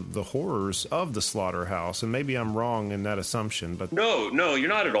show the horrors of the slaughterhouse. And maybe I'm wrong in that assumption, but no, you're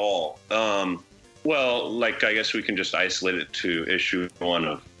not at all. Well, I guess we can just isolate it to issue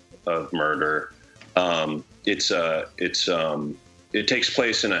 1 of Murder. It takes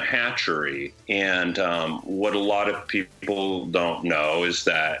place in a hatchery, and what a lot of people don't know is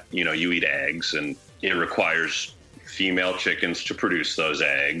that you eat eggs, and it requires female chickens to produce those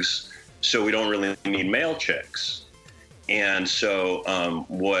eggs, so we don't really need male chicks. And so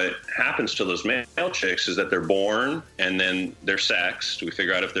what happens to those male chicks is that they're born, and then they're sexed. We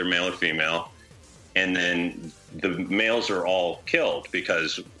figure out if they're male or female, and then the males are all killed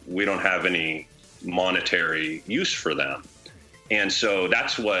because we don't have any monetary use for them. And so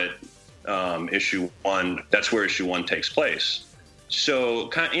that's what issue 1, that's where issue 1 takes place. So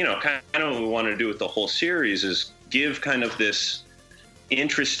kind of what we want to do with the whole series is give kind of this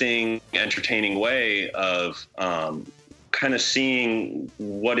interesting, entertaining way of kind of seeing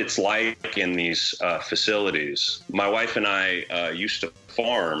what it's like in these facilities. My wife and I used to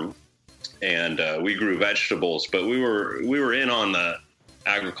farm, and we grew vegetables, but we were in on the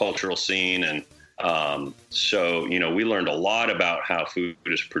agricultural scene, and so we learned a lot about how food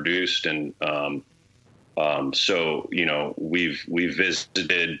is produced, and so we've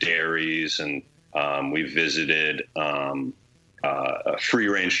visited dairies, and we've visited free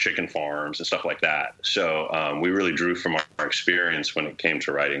range chicken farms and stuff like that. So we really drew from our experience when it came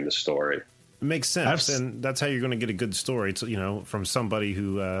to writing the story. it makes sense. And that's how you're going to get a good story, from somebody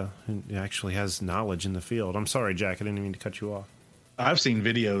who actually has knowledge in the field. I'm sorry, Jack, I didn't mean to cut you off. I've seen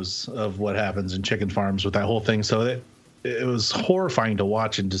videos of what happens in chicken farms with that whole thing. So it was horrifying to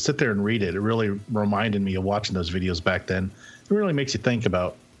watch, and to sit there and read it. It really reminded me of watching those videos back then. It really makes you think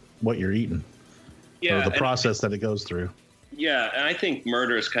about what you're eating, or the process that it goes through. Yeah, and I think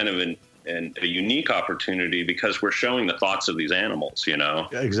murder is kind of a unique opportunity because we're showing the thoughts of these animals.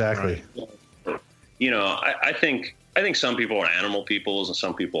 Exactly. I think some people are animal peoples and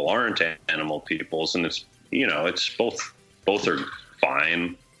some people aren't animal peoples, and it's both are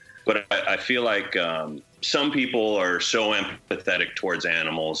fine. But I feel like some people are so empathetic towards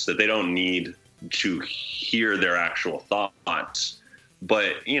animals that they don't need to hear their actual thoughts.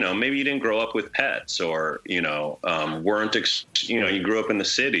 But, maybe you didn't grow up with pets, or, you grew up in the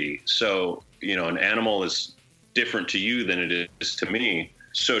city. So, an animal is different to you than it is to me.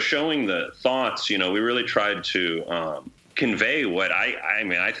 So showing the thoughts, we really tried to convey what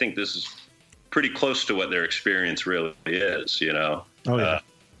I think this is pretty close to what their experience really is, Oh, yeah.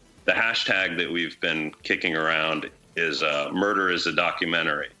 The hashtag that we've been kicking around is murder is a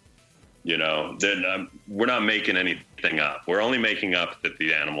documentary. Then we're not making anything up. We're only making up that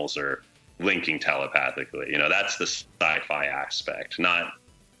the animals are linking telepathically. That's the sci-fi aspect, not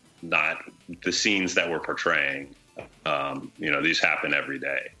the scenes that we're portraying. These happen every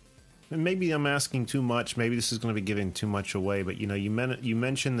day. And maybe I'm asking too much. Maybe this is going to be giving too much away. But you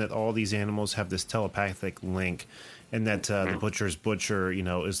mentioned that all these animals have this telepathic link, and that the butcher's butcher,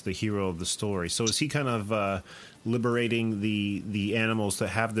 is the hero of the story. So is he kind of liberating the animals that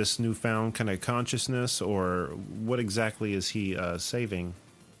have this newfound kind of consciousness, or what exactly is he saving?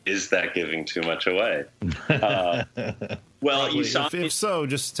 Is that giving too much away? Well, you saw. If so,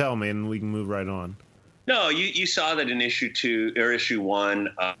 just tell me, and we can move right on. No, you saw that in issue 2 or issue 1.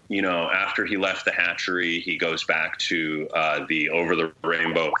 After he left the hatchery, he goes back to the Over the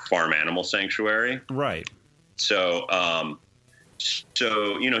Rainbow Farm Animal Sanctuary. Right. So,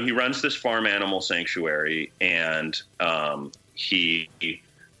 he runs this farm animal sanctuary, and he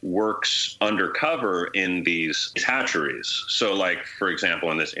works undercover in these hatcheries. So, like, for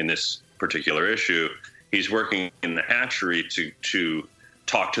example, in this particular issue, he's working in the hatchery to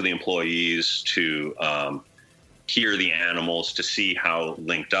talk to the employees, to hear the animals, to see how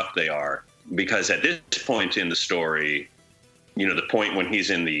linked up they are. Because at this point in the story, the point when he's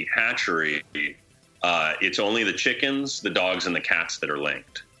in the hatchery, it's only the chickens, the dogs, and the cats that are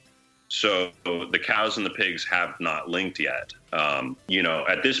linked. So the cows and the pigs have not linked yet.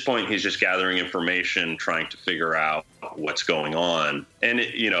 At this point, he's just gathering information, trying to figure out what's going on. And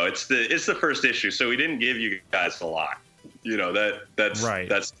it's the first issue, so we didn't give you guys a lot. That's right.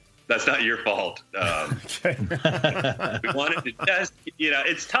 That's not your fault. Okay. We wanted to just,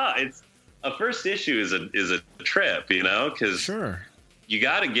 it's tough. It's a first issue is a trip, because sure, you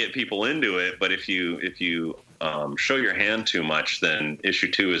got to get people into it. But if you show your hand too much, then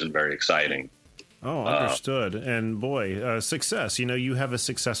issue 2 isn't very exciting. Oh, understood. And boy, success. You have a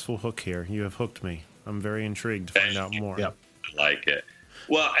successful hook here. You have hooked me. I'm very intrigued to find out more. Yep. I like it.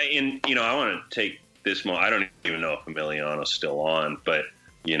 Well, I want to take this moment. I don't even know if Emiliano's still on, but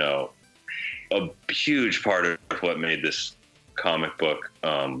a huge part of what made this comic book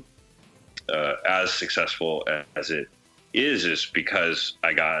as successful as it is because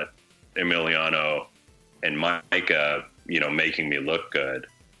I got Emiliano and Micah, making me look good.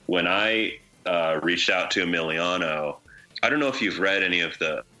 When I reached out to Emiliano, I don't know if you've read any of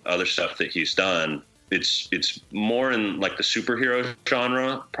the other stuff that he's done. It's more in like the superhero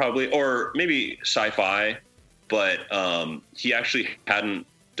genre, probably, or maybe sci-fi, but he actually hadn't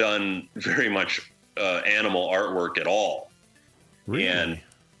done very much animal artwork at all. Really? And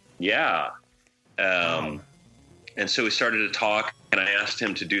yeah. And so we started to talk, and I asked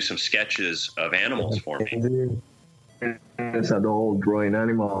him to do some sketches of animals for me. It's an old drawing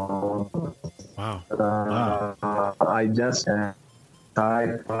animal. Wow. I just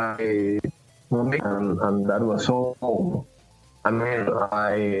tried my and that was all. I mean,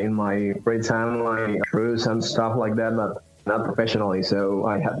 in my free time, I drew some stuff like that, but not professionally. So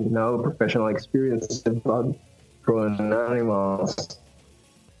I had no professional experience about drawing animals,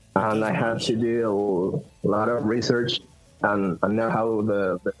 and I had to do a lot of research and know how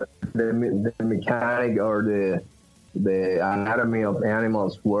the mechanic or the anatomy of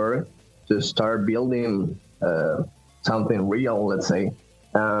animals work to start building something real, let's say.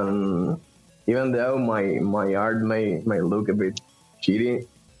 Even though my art may look a bit cheaty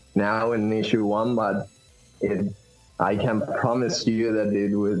now in issue 1, but I can promise you that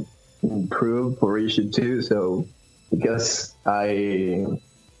it would improve for issue 2. So because I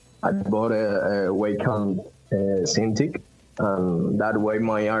bought a Wacom Cintiq, and that way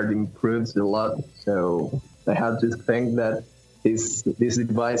my art improves a lot. So I have to thank that this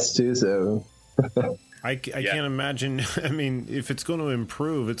device too. So I can't imagine. I mean, if it's going to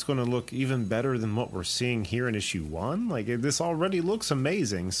improve, it's going to look even better than what we're seeing here in issue 1. Like, this already looks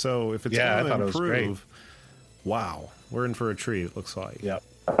amazing. So if it's going to improve, wow, we're in for a treat, it looks like. Yep.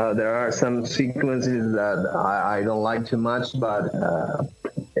 There are some sequences that I don't like too much, but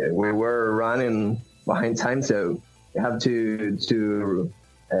we were running behind time, so you have to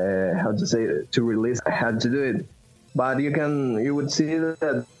release. I had to do it, but you would see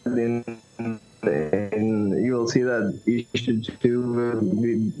that you will see that issue 2 will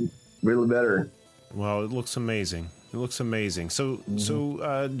be really better. Well, it looks amazing. It looks amazing. So,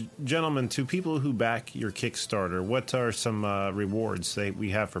 gentlemen, to people who back your Kickstarter, what are some rewards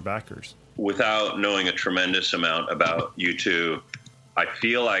we have for backers? Without knowing a tremendous amount about you two, I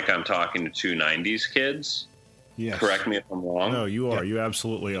feel like I'm talking to two 90s kids. Yes. Correct me if I'm wrong. No, you are. You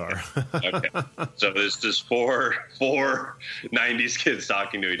absolutely are. Okay. So there's just four 90s kids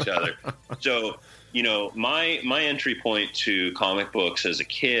talking to each other. So, my entry point to comic books as a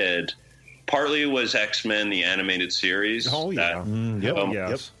kid partly was X-Men, the animated series. Oh, yeah.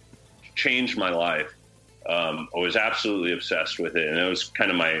 That changed my life. I was absolutely obsessed with it, and it was kind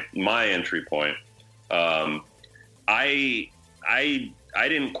of my entry point. I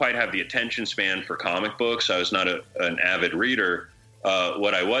didn't quite have the attention span for comic books. I was not an avid reader.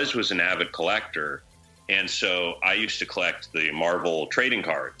 What I was an avid collector. And so I used to collect the Marvel trading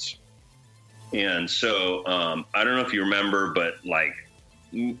cards. And so I don't know if you remember, but like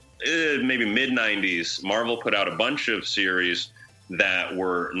maybe mid-90s, Marvel put out a bunch of series that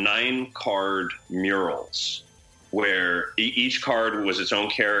were 9-card murals where each card was its own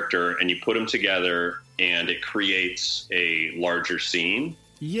character, and you put them together and it creates a larger scene.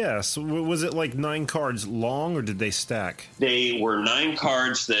 Yes. Was it like 9 cards long, or did they stack? They were 9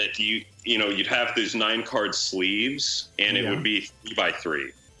 cards that you'd have these 9-card sleeves, and it would be 3 by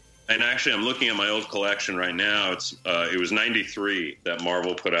 3. And actually, I'm looking at my old collection right now. It was 93 that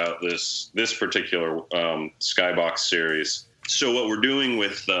Marvel put out this particular Skybox series. So what we're doing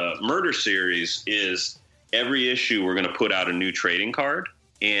with the Murder series is every issue we're going to put out a new trading card,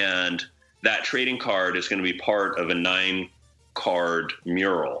 and that trading card is going to be part of a 9-card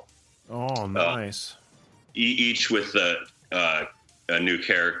mural. Oh, nice. Each with a new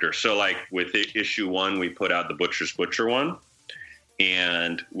character. So like with issue 1, we put out the Butcher's Butcher one.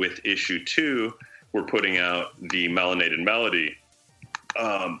 And with issue 2, we're putting out the Melanated Melody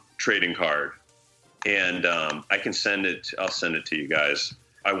trading card. And I can I'll send it to you guys.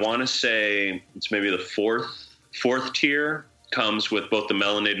 I want to say it's maybe the fourth tier comes with both the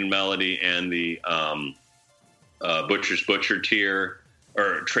Melanated Melody and the Butcher's Butcher tier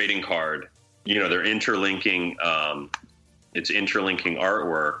or trading card. They're interlinking. It's interlinking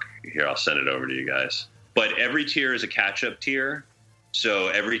artwork. Here, I'll send it over to you guys. But every tier is a catch-up tier. So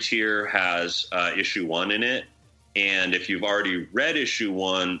every tier has issue 1 in it. And if you've already read issue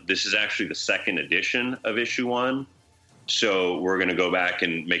 1, this is actually the second edition of issue 1. So we're going to go back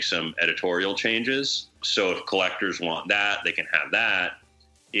and make some editorial changes. So if collectors want that, they can have that.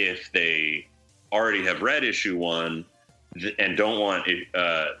 If they already have read issue 1 and don't want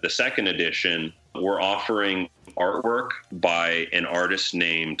the second edition, we're offering artwork by an artist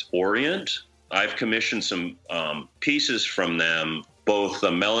named Orient. I've commissioned some pieces from them, both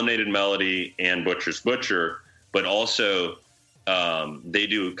the Melanated Melody and Butcher's Butcher, but also they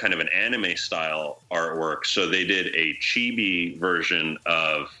do kind of an anime style artwork. So they did a chibi version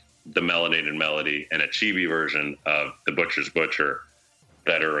of the Melanated Melody and a chibi version of the Butcher's Butcher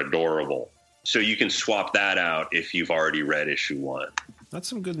that are adorable. So you can swap that out if you've already read issue 1. That's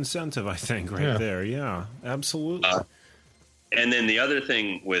some good incentive, I think, right there. Yeah, absolutely. And then the other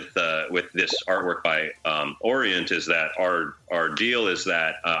thing with this artwork by Orient is that our deal is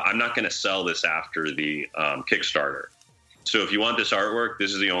that I'm not going to sell this after the Kickstarter. So if you want this artwork,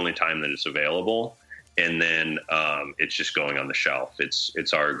 this is the only time that it's available, and then it's just going on the shelf.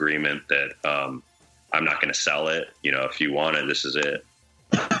 It's our agreement that I'm not going to sell it. If you want it, this is it.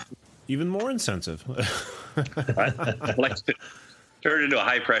 Even more incentive. I like to turn it into a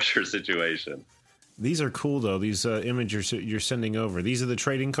high pressure situation. These are cool, though. These images you're sending over. These are the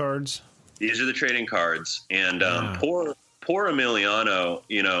trading cards? These are the trading cards. And poor Emiliano,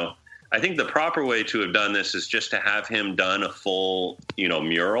 I think the proper way to have done this is just to have him done a full,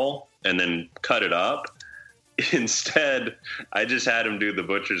 mural and then cut it up. Instead, I just had him do the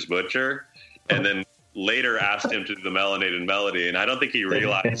Butcher's Butcher and then later asked him to do the Melanated Melody. And I don't think he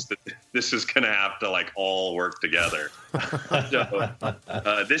realized that this is going to have to all work together. So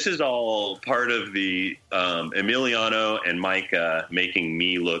this is all part of the Emiliano and Micah making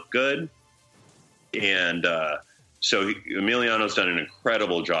me look good. And so Emiliano's done an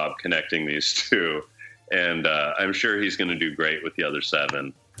incredible job connecting these two. And I'm sure he's going to do great with the other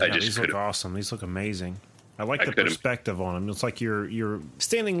 7. Yeah, these look awesome. These look amazing. I like the perspective on them. It's like you're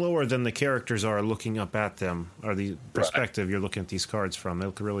standing lower than the characters are looking up at them, or the perspective you're looking at these cards from. They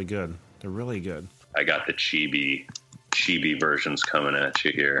look really good. They're really good. I got the chibi versions coming at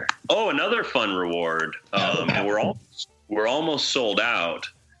you here. Oh, another fun reward. And we're almost sold out.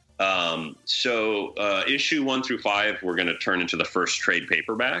 So issue 1 through 5, we're going to turn into the first trade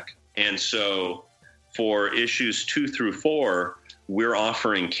paperback. And so for issues 2 through 4, we're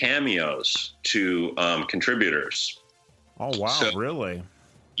offering cameos to contributors. Oh, wow. So, really?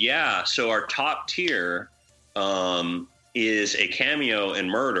 Yeah. So our top tier is a cameo in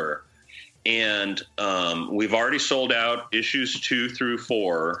Murder. And we've already sold out issues 2 through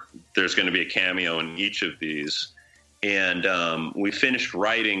 4. There's going to be a cameo in each of these. And we finished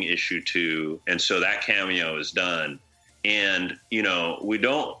writing issue 2. And so that cameo is done. And, you know, we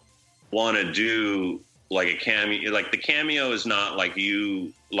don't want to do like a cameo. Like the cameo is not like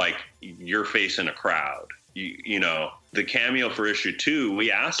you're facing a crowd. You know, the cameo for issue 2,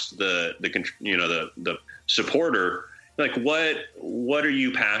 we asked the supporter, like, what are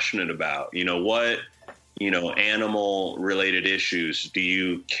you passionate about? You know, what, you know, animal related issues do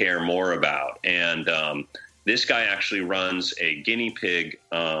you care more about? And this guy actually runs a guinea pig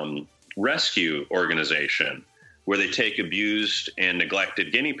rescue organization where they take abused and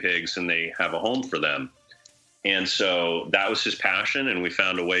neglected guinea pigs and they have a home for them. And so that was his passion, and we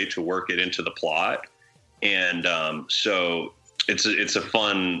found a way to work it into the plot. And so it's a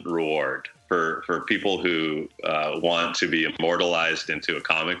fun reward for people who want to be immortalized into a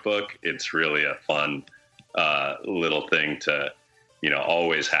comic book. It's really a fun little thing to, you know,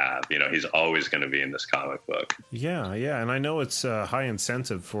 always have. You know, he's always going to be in this comic book. Yeah, and I know it's a high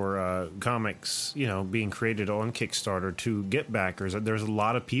incentive for comics, you know, being created on Kickstarter to get backers. There's a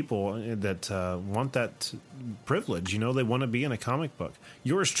lot of people that want that privilege. You know, they want to be in a comic book.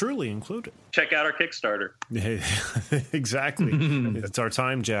 Yours truly included. Check out our Kickstarter. Exactly. It's our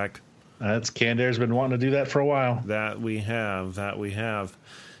time, Jack. That's Canned Air's been wanting to do that for a while. That we have.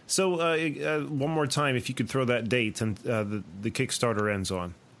 So one more time, if you could throw that date and the Kickstarter ends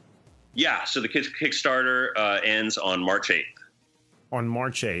on. Yeah, so the Kickstarter ends on March 8th. On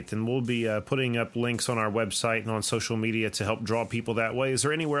March 8th, and we'll be putting up links on our website and on social media to help draw people that way. Is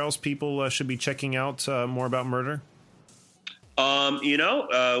there anywhere else people should be checking out more about Murder? You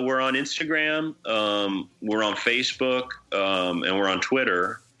know, we're on Instagram, we're on Facebook, and we're on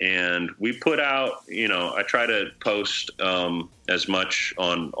Twitter. And we put out, you know, I try to post as much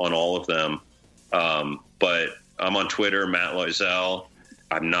on all of them. But I'm on Twitter, Matt Loisel.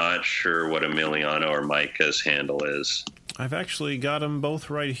 I'm not sure what Emiliano or Micah's handle is. I've actually got them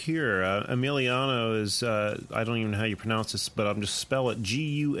both right here. Emiliano is, I don't even know how you pronounce this, but I'm just spell it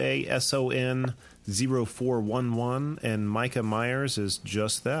GUASON 0411. And Micah Myers is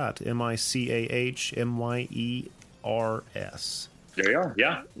just that, MICAHMYERS. There you are,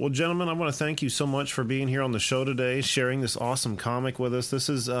 yeah. Well, gentlemen, I want to thank you so much for being here on the show today, sharing this awesome comic with us. This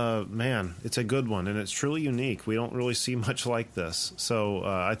is, man, it's a good one, and it's truly unique. We don't really see much like this. So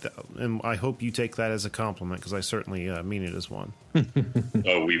and I hope you take that as a compliment, because I certainly mean it as one.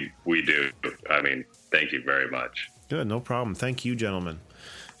 Oh, we do. I mean, thank you very much. Good, no problem. Thank you, gentlemen.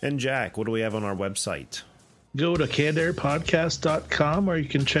 And Jack, what do we have on our website? Go to cannedairpodcast.com, where you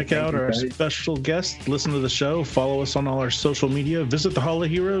can check out our special guests, listen to the show, follow us on all our social media, visit the Hall of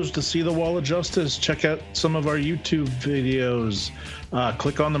Heroes to see the Wall of Justice, check out some of our YouTube videos,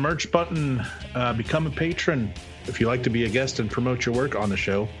 click on the merch button, become a patron. If you'd like to be a guest and promote your work on the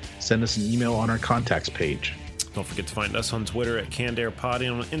show, send us an email on our contacts page. Don't forget to find us on Twitter at CannedAirPod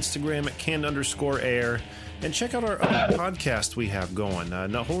and on Instagram at Canned_Air. And check out our other podcast we have going,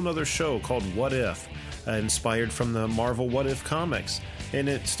 a whole other show called What If. Inspired from the Marvel What If comics, and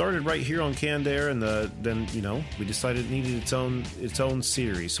it started right here on Canned Air, and then you know we decided it needed its own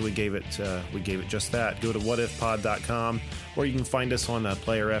series, so we gave it just that. Go to whatifpod.com, or you can find us on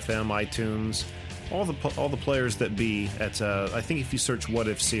Player FM, iTunes, all the players that be at. I think if you search What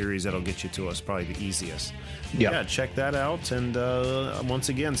If series, that'll get you to us, probably the easiest. Yep. Yeah, check that out, and once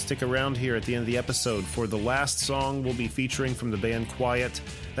again, stick around here at the end of the episode for the last song we'll be featuring from the band Quiet.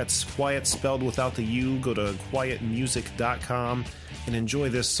 That's Quiet spelled without the U. Go to quietmusic.com and enjoy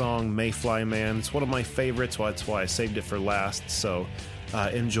this song, Mayfly Man. It's one of my favorites, so that's why I saved it for last, so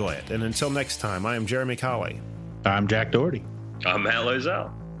enjoy it. And until next time, I am Jeremy Colley. I'm Jack Doherty. I'm Matt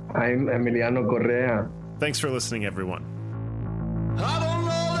Loisel. I'm Emiliano Correa. Thanks for listening, everyone. I don't know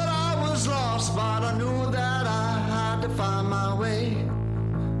that I was lost, but I knew that I had to find my way.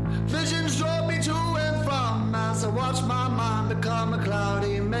 Visions drove me to and from as I watched my mind become a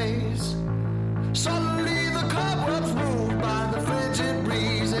cloudy maze. Suddenly cobwebs moved by the frigid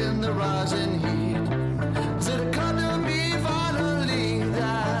breeze in the rising heat. Till it come to me finally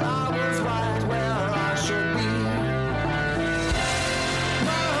that I was right where I should be.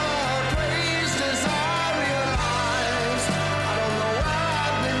 My heart raced as I realized I don't know where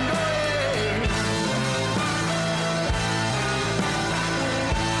I've been going.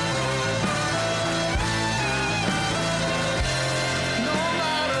 No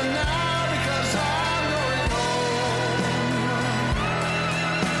matter now because I'm going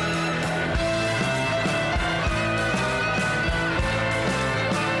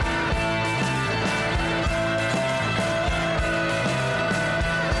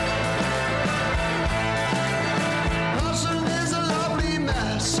Hudson is a lovely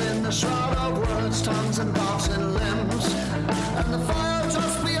mess in the shroud of words, tongues, and thoughts and limbs. And the fire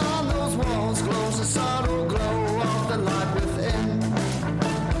just beyond those walls glows a subtle glow of the light within.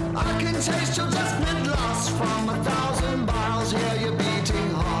 I can taste your desperate loss from 1,000 miles, hear your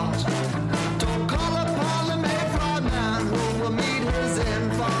beating heart. Don't call upon the Mayfly man who will meet his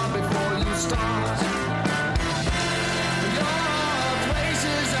end far before you start. Your heart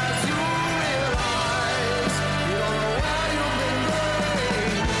races as you realize you don't know where you've been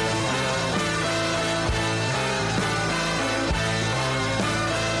going.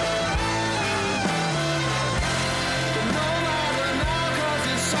 But no matter now 'cause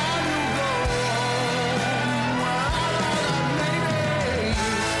it's time you go. Maybe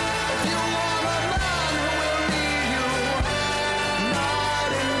if you want a man who will lead you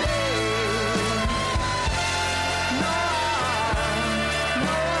night and day. No,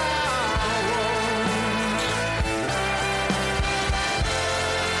 I won't.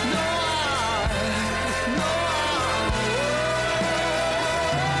 No, I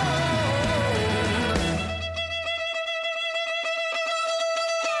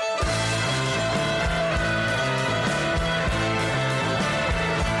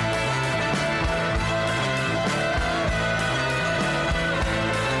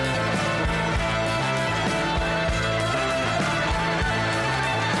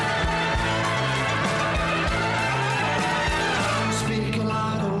Speak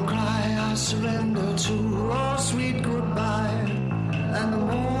aloud, don't cry, I surrender to our sweet goodbye. And the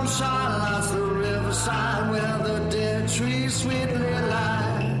moonshine lights the riverside where the dead trees sweetly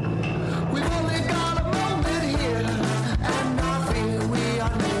lie. We've only got a moment here, and I feel we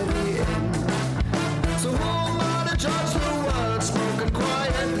are nearly in. So who am I to judge the words spoken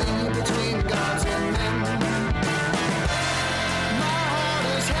quietly between gods and men? My heart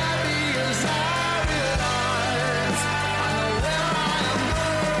is happy as I realize I know where I am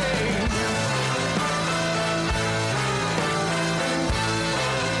going.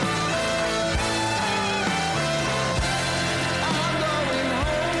 I'm going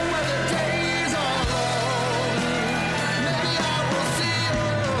home where the days are long. Maybe I will see you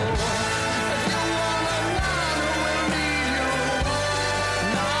if you want a man who will lead you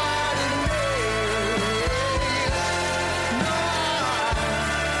night and day. No,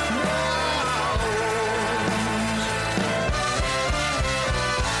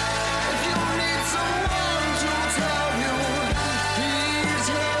 if you need someone to tell you he's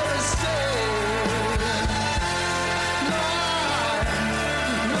here to stay. No,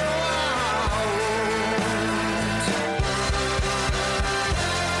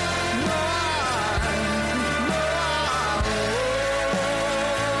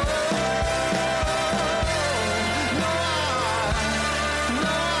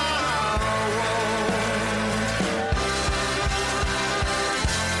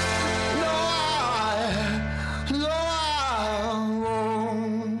 I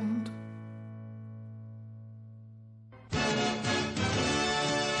won't.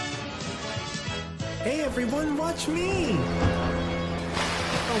 Hey everyone, watch me!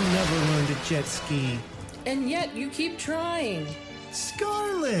 I'll never learn to jet ski. And yet you keep trying.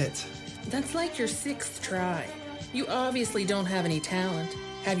 Scarlet! That's like your 6th try. You obviously don't have any talent.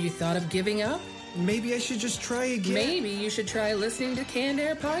 Have you thought of giving up? Maybe I should just try again. Maybe you should try listening to Canned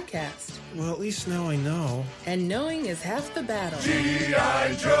Air Podcast. Well, at least now I know. And knowing is half the battle.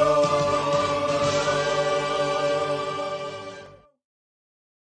 G.I. Joe!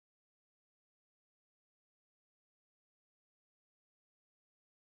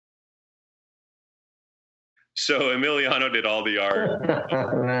 So Emiliano did all the art.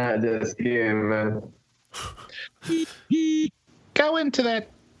 Nah, just kidding, man. Go into that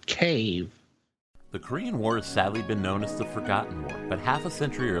cave. The Korean War has sadly been known as the Forgotten War, but half a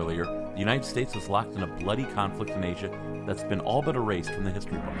century earlier, the United States was locked in a bloody conflict in Asia that's been all but erased from the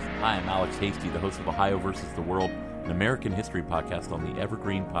history books. Hi, I'm Alex Hasty, the host of Ohio versus the World, an American history podcast on the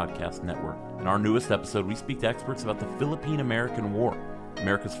Evergreen Podcast Network. In our newest episode, we speak to experts about the Philippine-American War,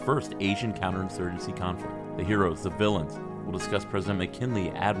 America's first Asian counterinsurgency conflict. The heroes, the villains. We'll discuss President McKinley,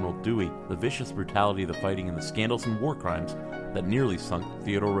 Admiral Dewey, the vicious brutality of the fighting, and the scandals and war crimes that nearly sunk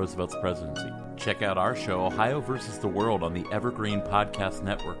Theodore Roosevelt's presidency. Check out our show, Ohio versus the World, on the Evergreen Podcast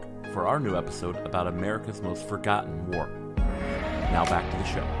Network for our new episode about America's most forgotten war. Now back to the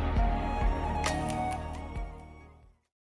show.